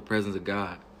felt the presence of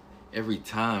God every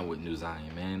time with New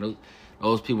Zion, man.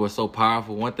 Those people are so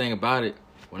powerful. One thing about it,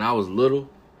 when I was little,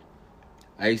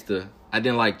 I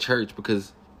didn't like church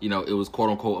because, it was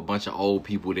quote unquote a bunch of old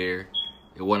people there.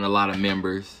 It wasn't a lot of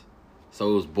members.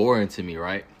 So it was boring to me,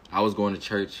 right? I was going to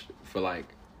church for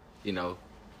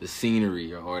the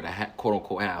scenery or to quote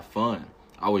unquote have fun.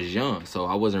 I was young, so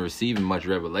I wasn't receiving much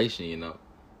revelation,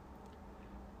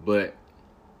 But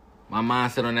my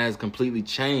mindset on that has completely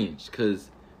changed because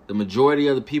the majority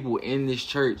of the people in this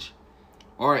church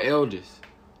are elders.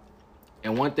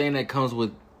 And one thing that comes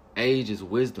with age is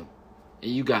wisdom. And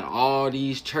you got all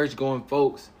these church-going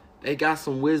folks. They got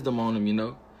some wisdom on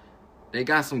them, They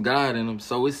got some God in them.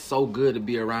 So it's so good to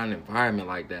be around an environment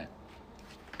like that.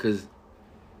 Because,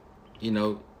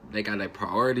 they got their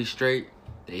priorities straight.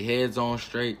 Their heads on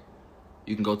straight.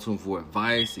 You can go to them for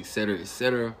advice, etc.,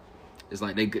 etc. It's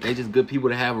like they just good people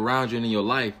to have around you and in your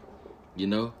life,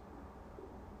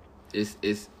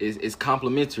 It's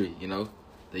complementary,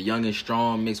 The young and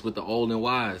strong mixed with the old and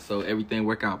wise. So everything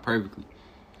work out perfectly.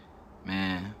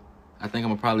 Man, I think I'm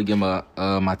gonna probably give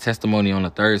my testimony on the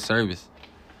third service.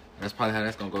 That's probably how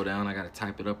that's gonna go down. I gotta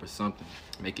type it up or something,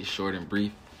 make it short and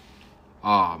brief.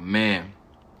 Oh man,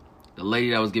 the lady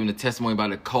that was giving the testimony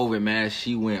about the COVID mask,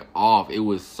 she went off. It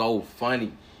was so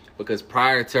funny because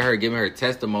prior to her giving her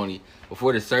testimony,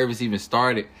 before the service even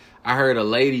started, I heard a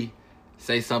lady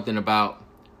say something about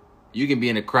you can be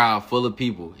in a crowd full of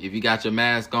people. If you got your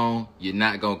mask on, you're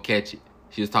not gonna catch it.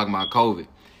 She was talking about COVID,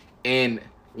 and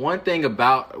one thing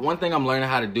I'm learning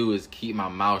how to do is keep my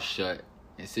mouth shut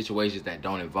in situations that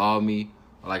don't involve me,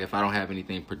 or like if I don't have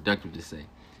anything productive to say.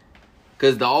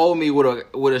 Because the old me would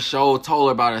have told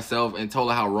her about herself and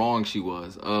told her how wrong she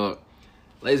was.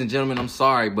 Ladies and gentlemen, I'm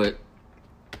sorry, but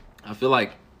I feel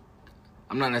like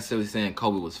I'm not necessarily saying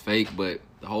COVID was fake, but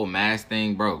the whole mask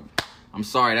thing, bro, I'm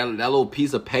sorry. That little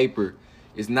piece of paper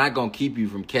is not going to keep you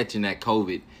from catching that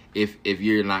COVID if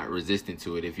you're not resistant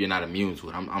to it, if you're not immune to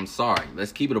it. I'm sorry.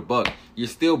 Let's keep it a buck. You're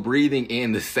still breathing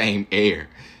in the same air.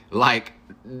 Like,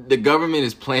 the government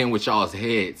is playing with y'all's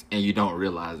heads and you don't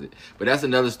realize it. But that's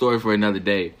another story for another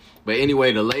day. But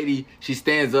anyway, the lady, she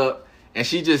stands up and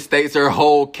she just states her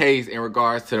whole case in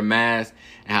regards to the mask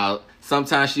and how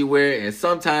sometimes she wear it and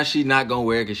sometimes she not going to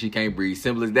wear it because she can't breathe.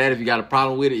 Simple as that. If you got a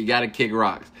problem with it, you got to kick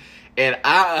rocks. And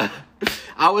I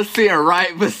was sitting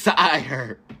right beside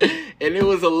her. And it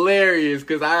was hilarious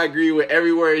because I agree with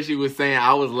every word she was saying.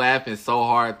 I was laughing so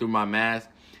hard through my mask.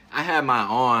 I had mine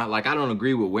on. Like, I don't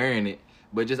agree with wearing it,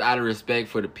 but just out of respect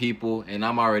for the people, and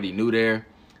I'm already new there.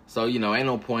 So, ain't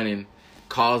no point in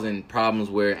causing problems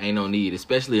where ain't no need,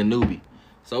 especially a newbie.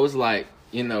 So it's like,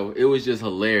 it was just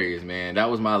hilarious, man. That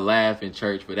was my laugh in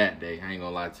church for that day. I ain't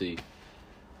gonna lie to you.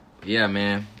 Yeah,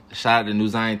 man. Shout out to New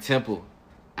Zion Temple.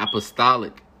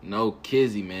 Apostolic. No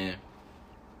Kizzy, man.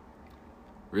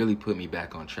 Really put me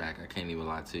back on track. I can't even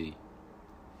lie to you.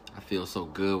 I feel so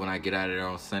good when I get out of there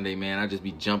on Sunday, man. I just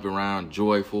be jumping around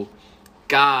joyful.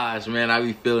 Gosh, man, I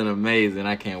be feeling amazing.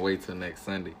 I can't wait till next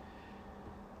Sunday.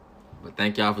 But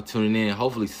thank y'all for tuning in.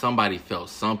 Hopefully somebody felt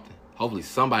something. Hopefully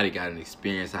somebody got an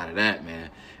experience out of that, man.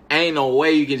 Ain't no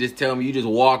way you can just tell me you just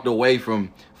walked away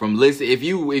from listen. If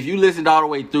you listened all the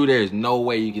way through, there's no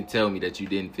way you can tell me that you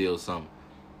didn't feel something.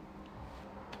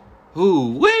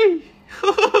 Hoo-wee.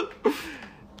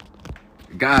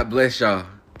 God bless y'all.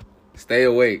 Stay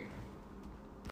awake.